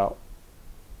said about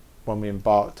when we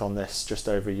embarked on this just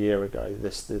over a year ago,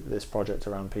 this project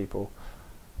around people,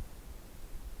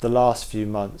 the last few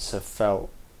months have felt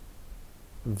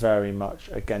very much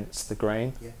against the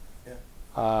grain.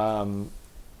 Almost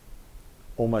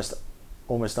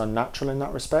unnatural in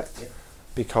that respect,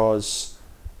 because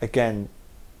again,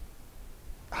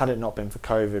 had it not been for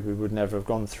COVID, we would never have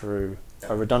gone through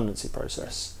a redundancy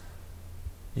process.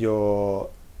 You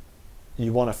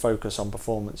want to focus on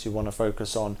performance, you want to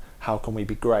focus on how can we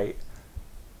be great,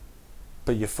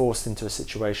 but you're forced into a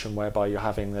situation whereby you're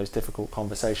having those difficult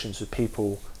conversations with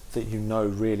people that you know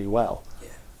really well.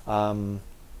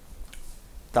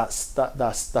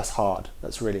 That's hard.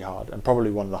 That's really hard, and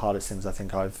probably one of the hardest things I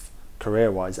think I've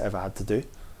career-wise ever had to do,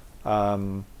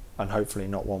 and hopefully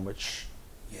not one which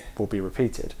will be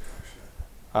repeated.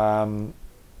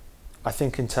 I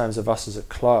think in terms of us as a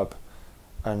club,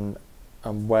 and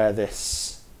where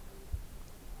these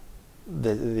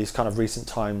kind of recent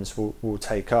times will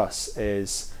take us,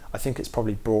 is I think it's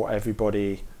probably brought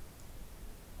everybody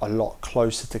a lot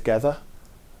closer together.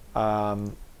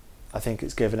 I think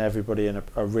it's given everybody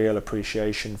a real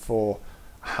appreciation for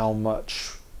how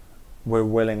much we're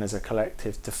willing as a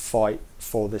collective to fight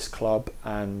for this club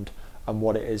and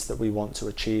what it is that we want to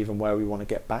achieve and where we want to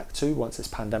get back to once this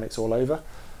pandemic's all over.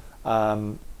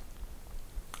 And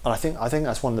I think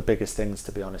that's one of the biggest things,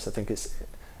 to be honest. I think it's,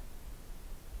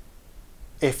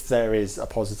 if there is a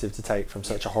positive to take from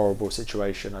such a horrible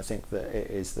situation, I think that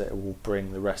it is that it will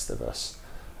bring the rest of us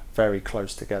very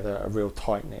close together, a real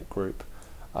tight-knit group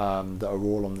that are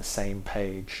all on the same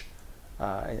page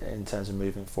in terms of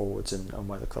moving forwards and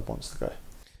where the club wants to go.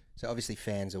 So obviously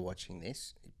fans are watching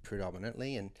this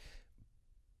predominantly,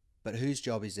 but whose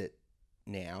job is it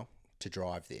now to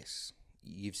drive this?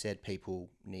 You've said people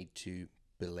need to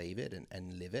believe it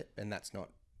and live it, and that's not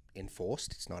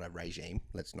enforced. It's not a regime.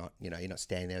 Let's not, you're not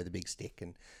standing there with a big stick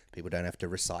and people don't have to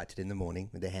recite it in the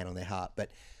morning with their hand on their heart. But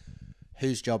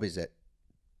whose job is it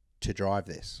to drive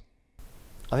this?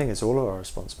 I think it's all of our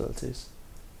responsibilities.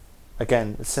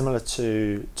 Again, similar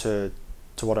to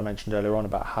what I mentioned earlier on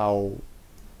about how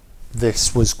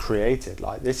this was created.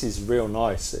 Like, this is real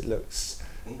nice. It looks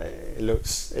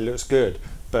good,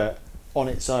 but on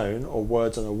its own, or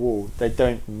words on a wall, they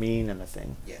don't mean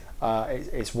anything.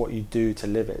 It's what you do to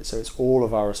live it. So it's all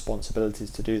of our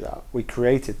responsibilities to do that. We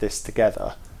created this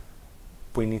together.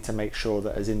 We need to make sure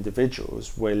that as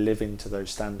individuals we're living to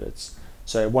those standards.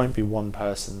 So it won't be one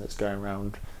person that's going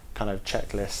around kind of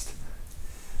checklist,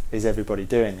 is everybody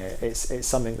doing it? It's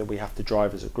something that we have to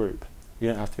drive as a group. You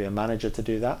don't have to be a manager to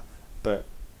do that, but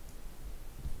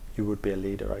you would be a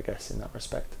leader, I guess, in that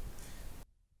respect.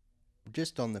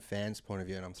 Just on the fans' point of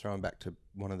view, and I'm throwing back to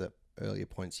one of the earlier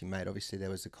points you made, obviously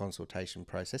there was a consultation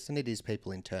process, and it is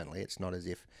people internally. It's not as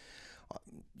if,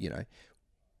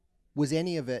 was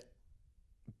any of it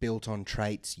built on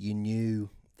traits you knew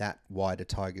that wider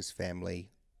Tigers family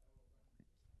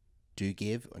do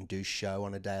give and do show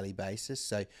on a daily basis?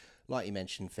 So like you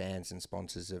mentioned, fans and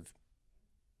sponsors have,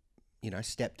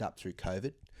 stepped up through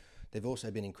COVID. They've also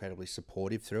been incredibly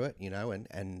supportive through it,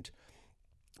 and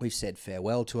we've said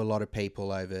farewell to a lot of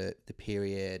people over the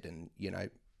period, and,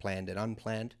 planned and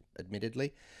unplanned,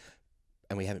 admittedly.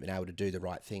 And we haven't been able to do the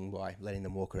right thing by letting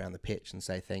them walk around the pitch and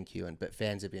say thank you. But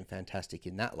fans have been fantastic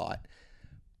in that light.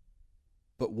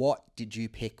 But what did you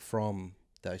pick from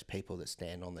those people that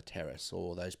stand on the terrace,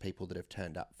 or those people that have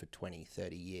turned up for 20,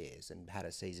 30 years and had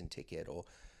a season ticket, or,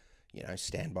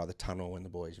 stand by the tunnel when the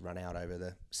boys run out over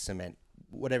the cement,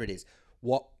 whatever it is?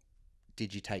 What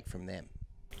did you take from them?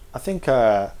 I think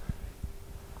as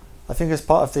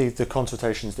part of the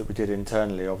consultations that we did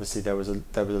internally, obviously there was a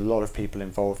lot of people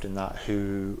involved in that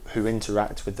who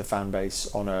interact with the fan base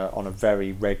on a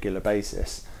very regular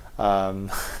basis,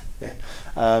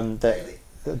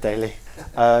 daily,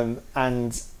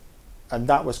 and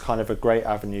that was kind of a great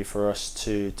avenue for us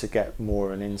to get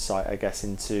more an insight, I guess,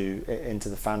 into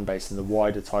the fan base and the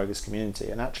wider Tigers community.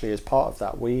 And actually, as part of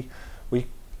that, we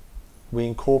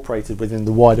incorporated within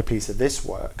the wider piece of this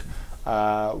work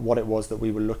what it was that we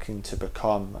were looking to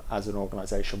become as an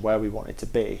organisation, where we wanted to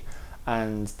be.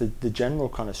 And the general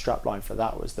kind of strapline for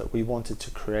that was that we wanted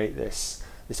to create this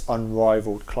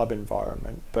unrivaled club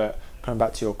environment. But coming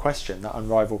back to your question, that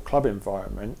unrivaled club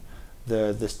environment,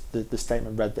 the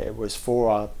statement read that it was for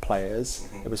our players,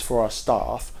 it was for our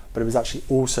staff, but it was actually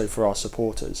also for our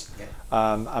supporters.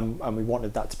 And we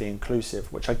wanted that to be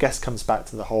inclusive, which I guess comes back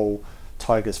to the whole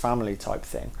Tigers family type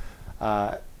thing.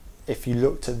 If you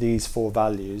looked at these four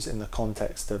values in the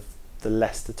context of the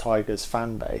Leicester Tigers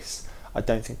fan base, I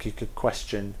don't think you could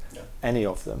question any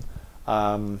of them.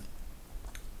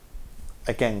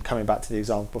 Again, coming back to the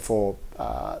example before,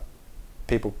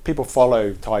 people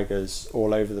follow Tigers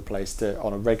all over the place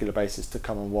on a regular basis to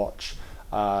come and watch.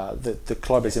 The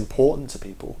club is important to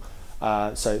people,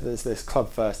 so there's this club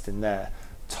first in there.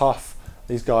 Tough.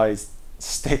 These guys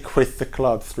stick with the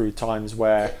club through times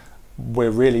where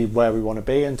we're really where we want to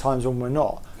be and times when we're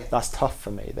not. That's tough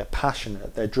for me. They're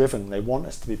passionate, they're driven, they want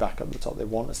us to be back at the top, they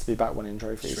want us to be back winning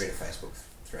trophies. Just read a Facebook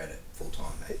thread at full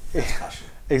time, mate. That's passion.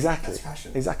 Exactly. That's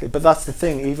passion. Exactly. But that's the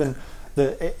thing, even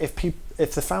if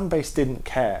the fan base didn't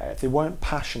care, if they weren't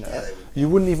passionate, you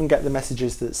wouldn't even get the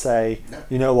messages that say,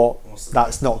 you know what,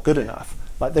 that's not good enough.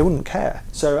 Like, they wouldn't care.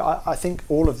 So I think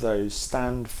all of those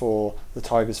stand for the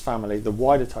Tigers family, the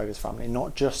wider Tigers family,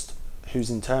 not just who's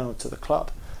internal to the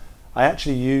club. I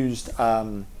actually used,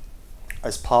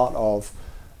 as part of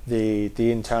the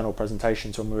internal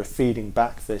presentations when we were feeding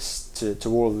back this to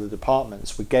all of the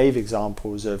departments, we gave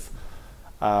examples of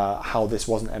how this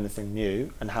wasn't anything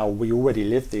new and how we already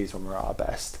lived these when we were at our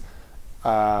best,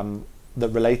 that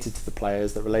related to the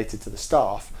players, that related to the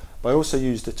staff. But I also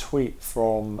used a tweet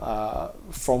from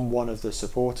one of the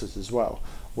supporters as well,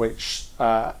 which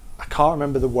I can't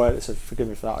remember the word, so forgive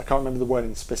me for that, I can't remember the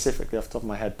wording specifically off the top of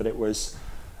my head, but it was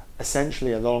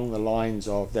essentially along the lines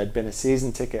of there'd been a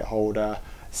season ticket holder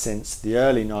since the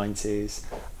early 90s,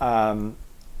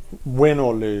 win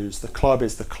or lose, the club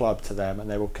is the club to them, and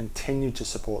they will continue to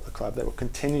support the club, they will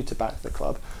continue to back the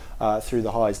club through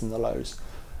the highs and the lows.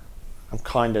 I'm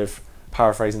kind of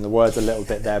paraphrasing the words a little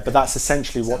bit there, but that's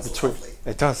essentially what the tweet.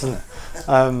 It does, doesn't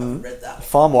it?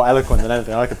 Far more eloquent than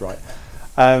anything I could write.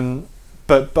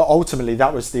 But ultimately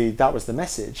that was the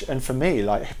message, and for me,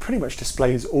 like, it pretty much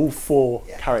displays all four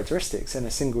characteristics in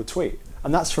a single tweet,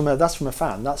 and that's from a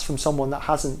fan. That's from someone that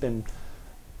hasn't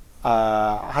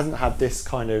had this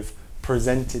kind of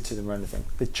presented to them or anything.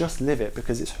 They just live it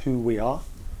because it's who we are.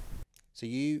 So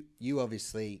you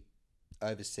obviously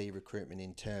oversee recruitment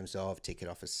in terms of ticket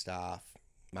office staff,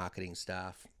 marketing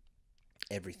staff,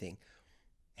 everything.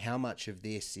 How much of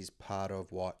this is part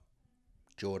of what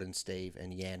Geordan, Steve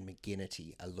and Jan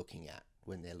McGinnity are looking at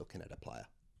when they're looking at a player?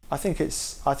 I think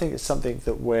it's something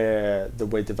that we're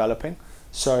developing.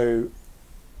 So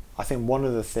I think one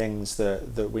of the things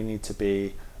that we need to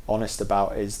be honest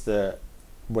about is that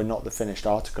we're not the finished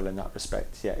article in that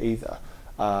respect yet either.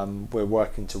 We're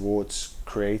working towards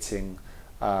creating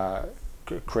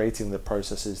the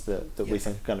processes that we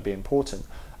think are going to be important,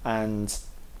 and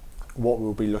what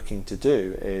we'll be looking to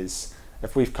do is,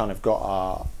 if we've kind of got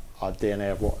our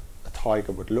DNA of what a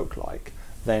Tiger would look like,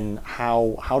 then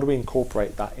how do we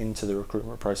incorporate that into the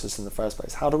recruitment process in the first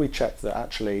place? How do we check that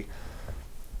actually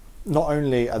not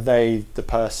only are they the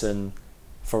person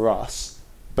for us,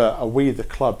 but are we the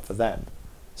club for them?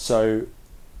 So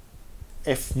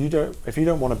if you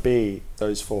don't want to be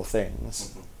those four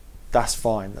things, that's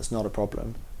fine, that's not a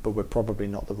problem, but we're probably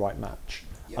not the right match.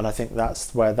 Yep. And I think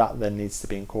that's where that then needs to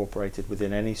be incorporated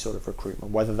within any sort of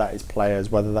recruitment, whether that is players,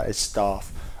 whether that is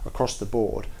staff, across the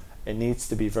board. It needs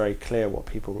to be very clear what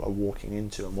people are walking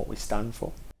into and what we stand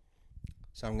for.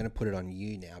 So I'm going to put it on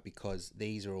you now, because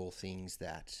these are all things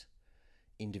that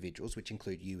individuals, which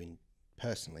include you in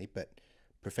personally, but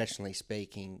professionally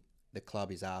speaking, the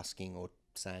club is asking or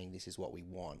saying, this is what we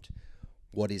want.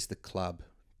 What is the club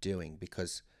doing?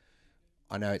 Because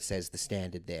I know it says the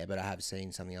standard there, but I have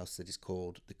seen something else that is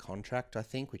called the contract, I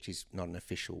think, which is not an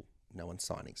official, no one's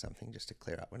signing something, just to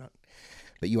clear up. We're not,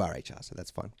 but you are HR, so that's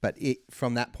fine. But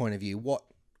from that point of view,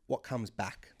 what comes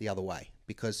back the other way?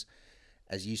 Because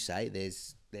as you say,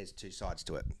 there's two sides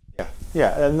to it.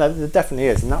 Yeah, and there definitely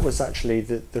is. And that was actually,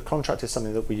 the contract is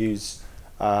something that we use,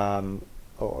 or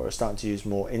are starting to use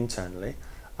more internally.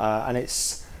 And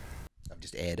it's... I've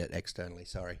just aired it externally,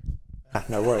 sorry.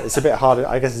 No worries. It's a bit harder.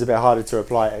 I guess it's a bit harder to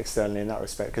apply it externally in that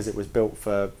respect, because it was built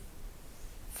for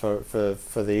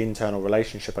the internal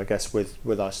relationship, I guess,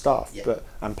 with our staff,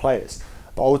 and players.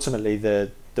 But ultimately,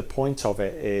 the point of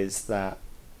it is that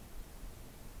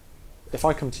if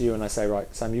I come to you and I say,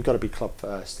 right, Sam, you've got to be club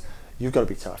first, you've got to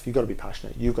be tough, you've got to be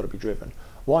passionate, you've got to be driven.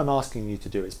 What I'm asking you to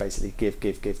do is basically give.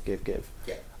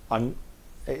 Yeah.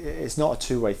 It's not a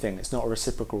two-way thing. It's not a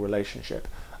reciprocal relationship.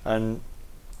 And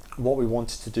what we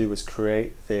wanted to do was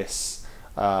create this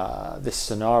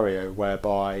scenario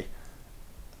whereby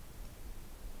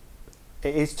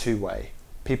it is two-way.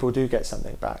 People do get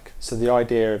something back. So the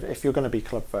idea of, if you're going to be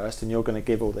club first and you're going to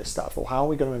give all this stuff, well, how are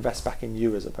we going to invest back in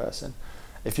you as a person?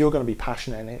 If you're going to be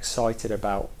passionate and excited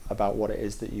about what it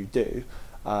is that you do,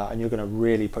 and you're going to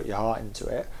really put your heart into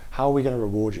it, how are we going to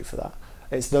reward you for that?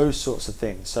 It's those sorts of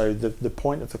things. So the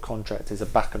point of the contract is a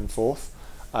back and forth,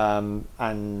 and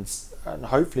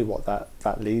hopefully what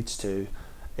that leads to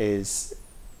is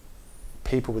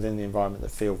people within the environment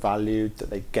that feel valued, that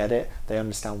they get it, they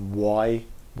understand why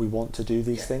we want to do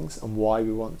these things and why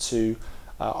we want to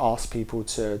ask people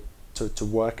to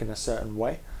work in a certain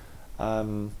way.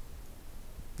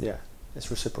 Yeah,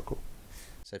 it's reciprocal.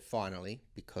 So finally,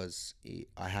 because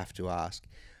I have to ask,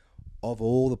 of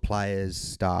all the players,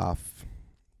 staff,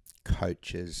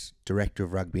 coaches, director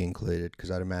of rugby included,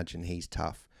 because I'd imagine he's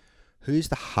tough, who's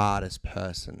the hardest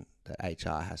person that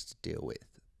HR has to deal with?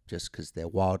 Just because they're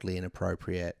wildly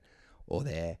inappropriate or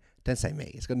don't say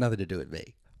me, it's got nothing to do with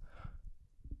me.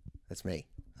 That's me.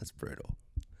 That's brutal.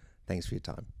 Thanks for your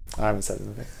time. I haven't said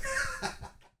anything.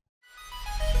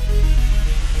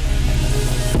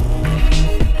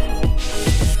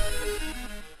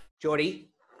 Geordie,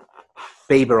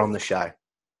 Bieber on the show.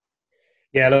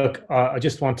 Yeah, look, I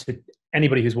just wanted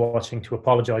anybody who's watching to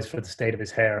apologise for the state of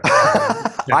his hair.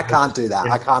 I can't do that.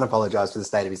 I can't apologise for the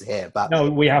state of his hair. But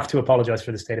no, we have to apologise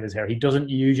for the state of his hair. He doesn't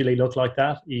usually look like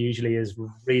that. He usually is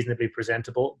reasonably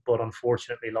presentable, but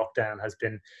unfortunately lockdown has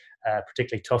been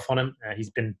particularly tough on him. He's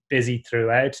been busy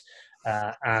throughout,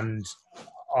 and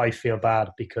I feel bad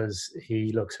because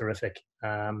he looks horrific.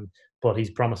 But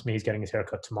he's promised me he's getting his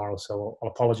haircut tomorrow, so I'll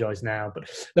apologise now. But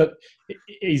look,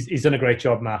 he's done a great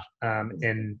job, Matt,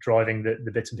 in driving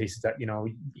the bits and pieces that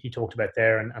he talked about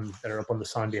there, and that are up on the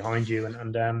sign behind you,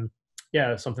 and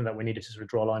yeah, something that we needed to sort of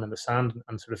draw a line in the sand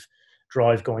and sort of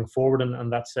drive going forward,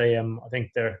 and that's I think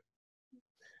they're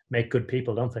make good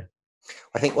people, don't they?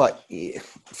 I think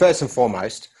first and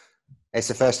foremost, it's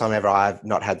the first time ever I've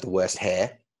not had the worst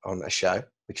hair on a show,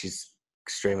 which is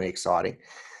extremely exciting.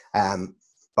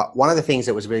 But one of the things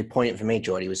that was really poignant for me,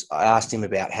 Geordie, was I asked him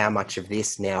about how much of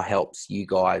this now helps you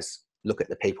guys look at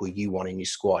the people you want in your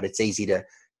squad. It's easy to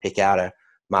pick out a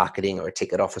marketing or a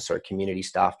ticket officer or a community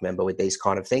staff member with these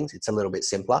kind of things. It's a little bit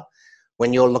simpler.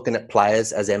 When you're looking at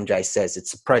players, as MJ says,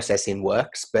 it's a process in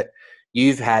works, but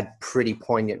you've had pretty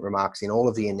poignant remarks in all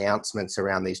of the announcements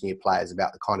around these new players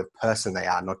about the kind of person they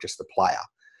are, not just the player.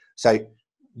 So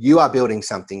you are building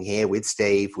something here with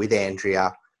Steve, with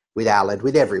Andrea, with Aled,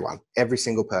 with everyone, every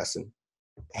single person.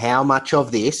 How much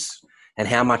of this and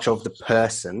how much of the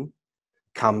person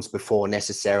comes before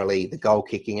necessarily the goal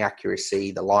kicking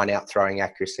accuracy, the line out throwing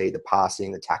accuracy, the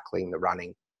passing, the tackling, the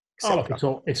running? Oh,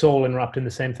 look, it's all enwrapped in the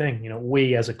same thing.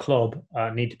 We as a club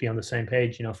need to be on the same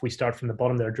page. If we start from the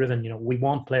bottom, they're driven. We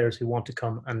want players who want to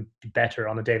come and be better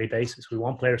on a daily basis. We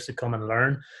want players to come and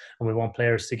learn, and we want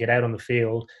players to get out on the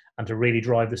field and to really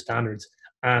drive the standards,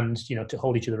 and to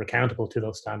hold each other accountable to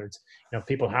those standards.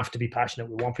 People have to be passionate.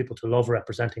 We want people to love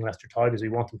representing Leicester Tigers. We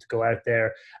want them to go out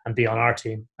there and be on our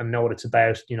team and know what it's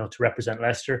about, to represent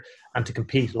Leicester and to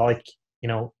compete like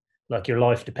your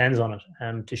life depends on it,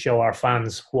 and to show our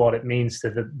fans what it means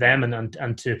to them,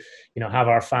 and to have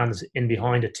our fans in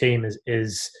behind a team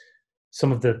is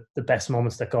some of the best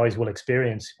moments that guys will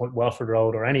experience. Welford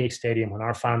Road or any stadium, when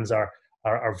our fans are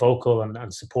vocal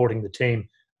and supporting the team,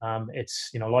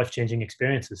 it's life-changing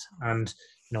experiences, and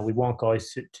we want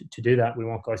guys to do that. We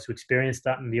want guys to experience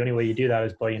that, and the only way you do that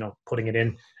is by putting it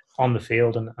in on the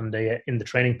field and in the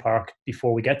training park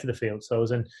before we get to the field. So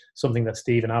it's something that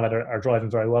Steve and Aled are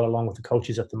driving very well, along with the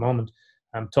coaches at the moment.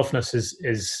 Toughness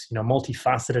is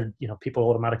multifaceted. People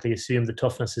automatically assume the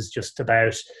toughness is just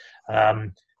about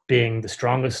being the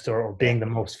strongest or being the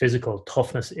most physical.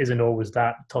 Toughness isn't always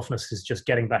that. Toughness is just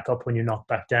getting back up when you're knocked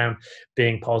back down,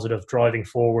 being positive, driving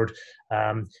forward,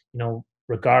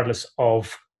 regardless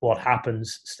of what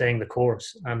happens, staying the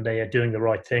course, and doing the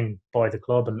right thing by the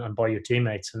club and by your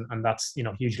teammates. And that's,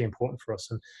 hugely important for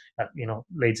us. And that,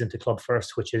 leads into Club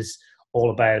First, which is all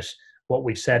about what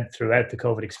we've said throughout the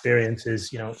COVID experience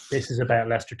is, this is about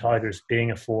Leicester Tigers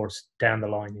being a force down the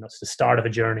line. It's the start of a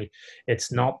journey.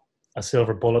 It's not a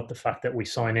silver bullet, the fact that we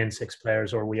sign in 6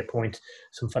 players or we appoint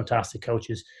some fantastic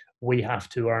coaches. We have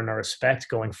to earn our respect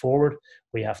going forward.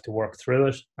 We have to work through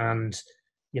it. And,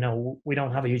 we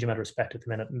don't have a huge amount of respect at the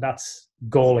minute. And that's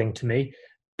galling to me.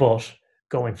 But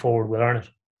going forward, we'll earn it.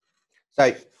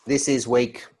 So this is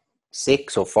week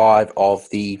 6 or 5 of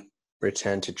the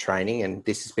return to training. And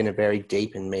this has been a very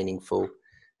deep and meaningful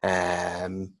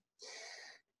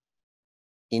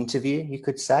interview, you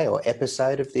could say, or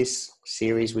episode of this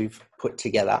series we've put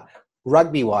together.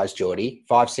 Rugby-wise, Geordie,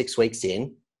 5-6 weeks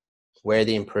in, where are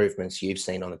the improvements you've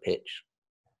seen on the pitch?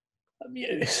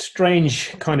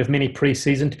 Strange kind of mini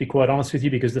pre-season, to be quite honest with you,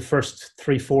 because the first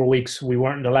 3-4 weeks we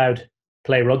weren't allowed to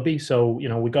play rugby. So,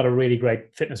 we got a really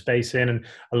great fitness base in and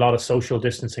a lot of social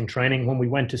distancing training. When we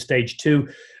went to stage 2,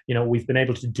 we've been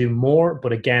able to do more,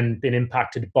 but again, been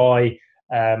impacted by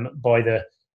the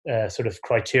sort of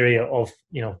criteria of,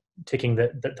 ticking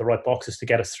the right boxes to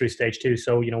get us through stage 2.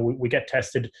 So, we get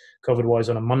tested COVID-wise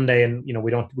on a Monday, and,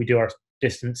 we do our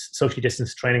socially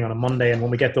distanced training on a Monday. And when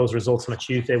we get those results on a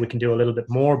Tuesday, we can do a little bit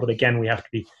more. But again, we have to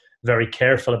be very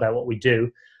careful about what we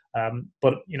do.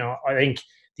 But, I think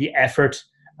the effort,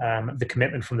 the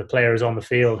commitment from the players on the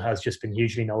field has just been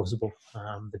hugely noticeable.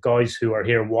 The guys who are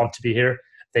here want to be here.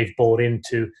 They've bought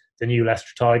into the new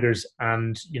Leicester Tigers,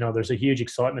 and there's a huge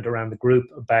excitement around the group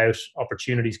about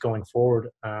opportunities going forward,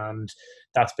 and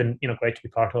that's been great to be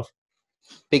part of.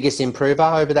 Biggest improver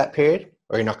over that period,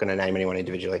 or you're not going to name anyone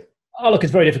individually? Oh, look,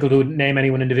 it's very difficult to name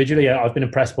anyone individually. I've been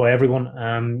impressed by everyone.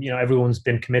 Everyone's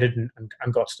been committed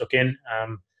and got stuck in.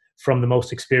 From the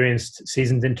most experienced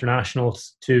seasoned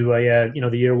internationals to the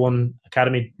year one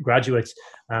academy graduates,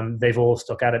 they've all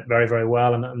stuck at it very, very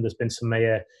well, and there's been some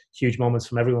huge moments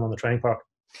from everyone on the training park.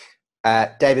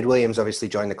 David Williams obviously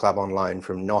joined the club on loan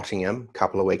from Nottingham a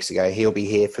couple of weeks ago. He'll be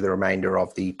here for the remainder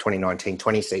of the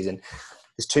 2019-20 season.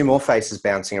 There's 2 more faces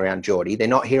bouncing around Geordie. They're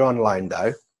not here on loan,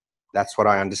 though. That's what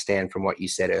I understand from what you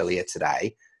said earlier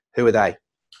today. Who are they?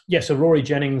 Yeah, so Rory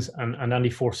Jennings and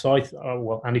Andy Forsyth.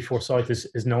 Andy Forsyth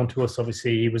is known to us.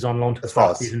 Obviously, he was on loan to us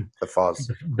last season. The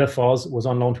Foz. The Foz was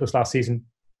on loan to us last season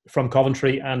from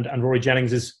Coventry, and Rory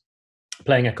Jennings is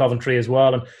playing at Coventry as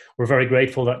well. And we're very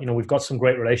grateful that, we've got some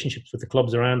great relationships with the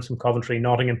clubs around, some Coventry,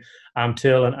 Nottingham,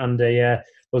 Till, and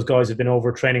those guys have been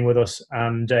over training with us.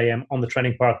 And on the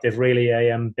training park, they've really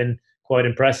been quite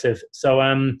impressive. So,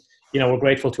 we're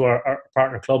grateful to our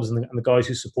partner clubs and the guys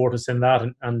who support us in that,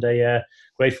 and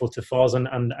grateful to Foz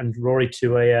and Rory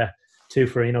too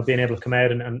for being able to come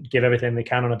out and give everything they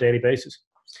can on a daily basis.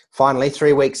 Finally,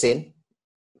 3 weeks in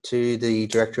to the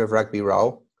Director of Rugby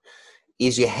role,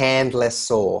 is your hand less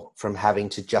sore from having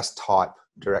to just type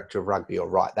Director of Rugby or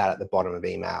write that at the bottom of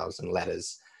emails and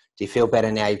letters? Do you feel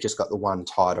better now you've just got the one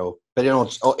title? But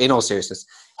in all seriousness,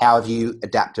 how have you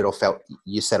adapted or felt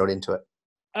you settled into it?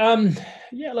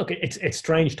 Yeah, look, it's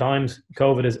strange times.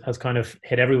 COVID has kind of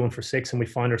hit everyone for 6, and we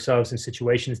find ourselves in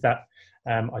situations that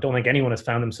I don't think anyone has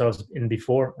found themselves in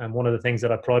before. And one of the things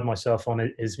that I pride myself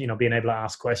on is being able to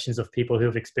ask questions of people who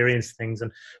have experienced things.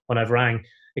 And when I've rang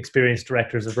experienced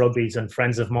directors of rugby's and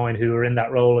friends of mine who are in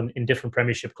that role in different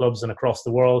Premiership clubs and across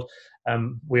the world,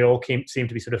 we all seem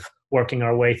to be sort of working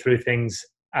our way through things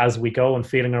as we go and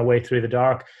feeling our way through the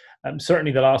dark.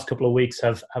 Certainly the last couple of weeks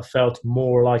have felt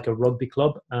more like a rugby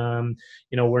club.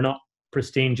 We're not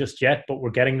pristine just yet, but we're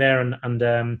getting there. And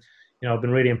I've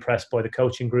been really impressed by the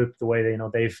coaching group, the way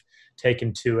they've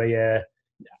taken to a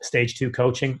stage 2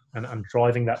 coaching and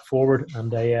driving that forward.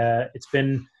 And it's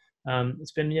been good.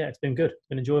 It's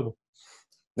been enjoyable.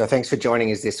 No, thanks for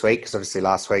joining us this week, because obviously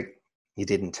last week you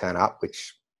didn't turn up,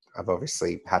 which I've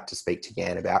obviously had to speak to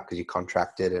Jan about because you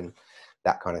contracted and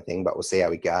that kind of thing, but we'll see how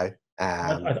we go.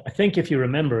 I think if you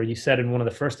remember, you said in one of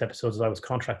the first episodes that I was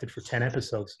contracted for 10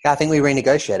 episodes. Yeah, I think we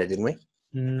renegotiated, didn't we?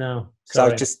 No.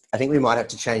 Sorry. So I think we might have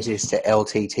to change this to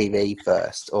LTTV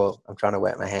first, or I'm trying to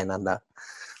wet my hand under.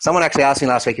 Someone actually asked me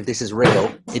last week if this is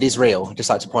real. It is real. I'd just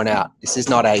like to point out, this is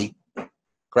not a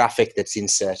graphic that's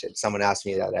inserted. Someone asked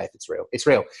me the other day if it's real. It's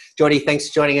real. Geordie, thanks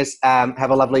for joining us.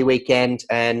 Have a lovely weekend.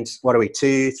 And what are we,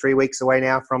 2-3 weeks away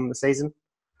now from the season?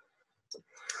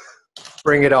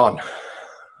 Bring it on.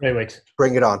 3 weeks.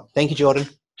 Bring it on. Thank you, Geordan.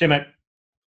 See you, mate.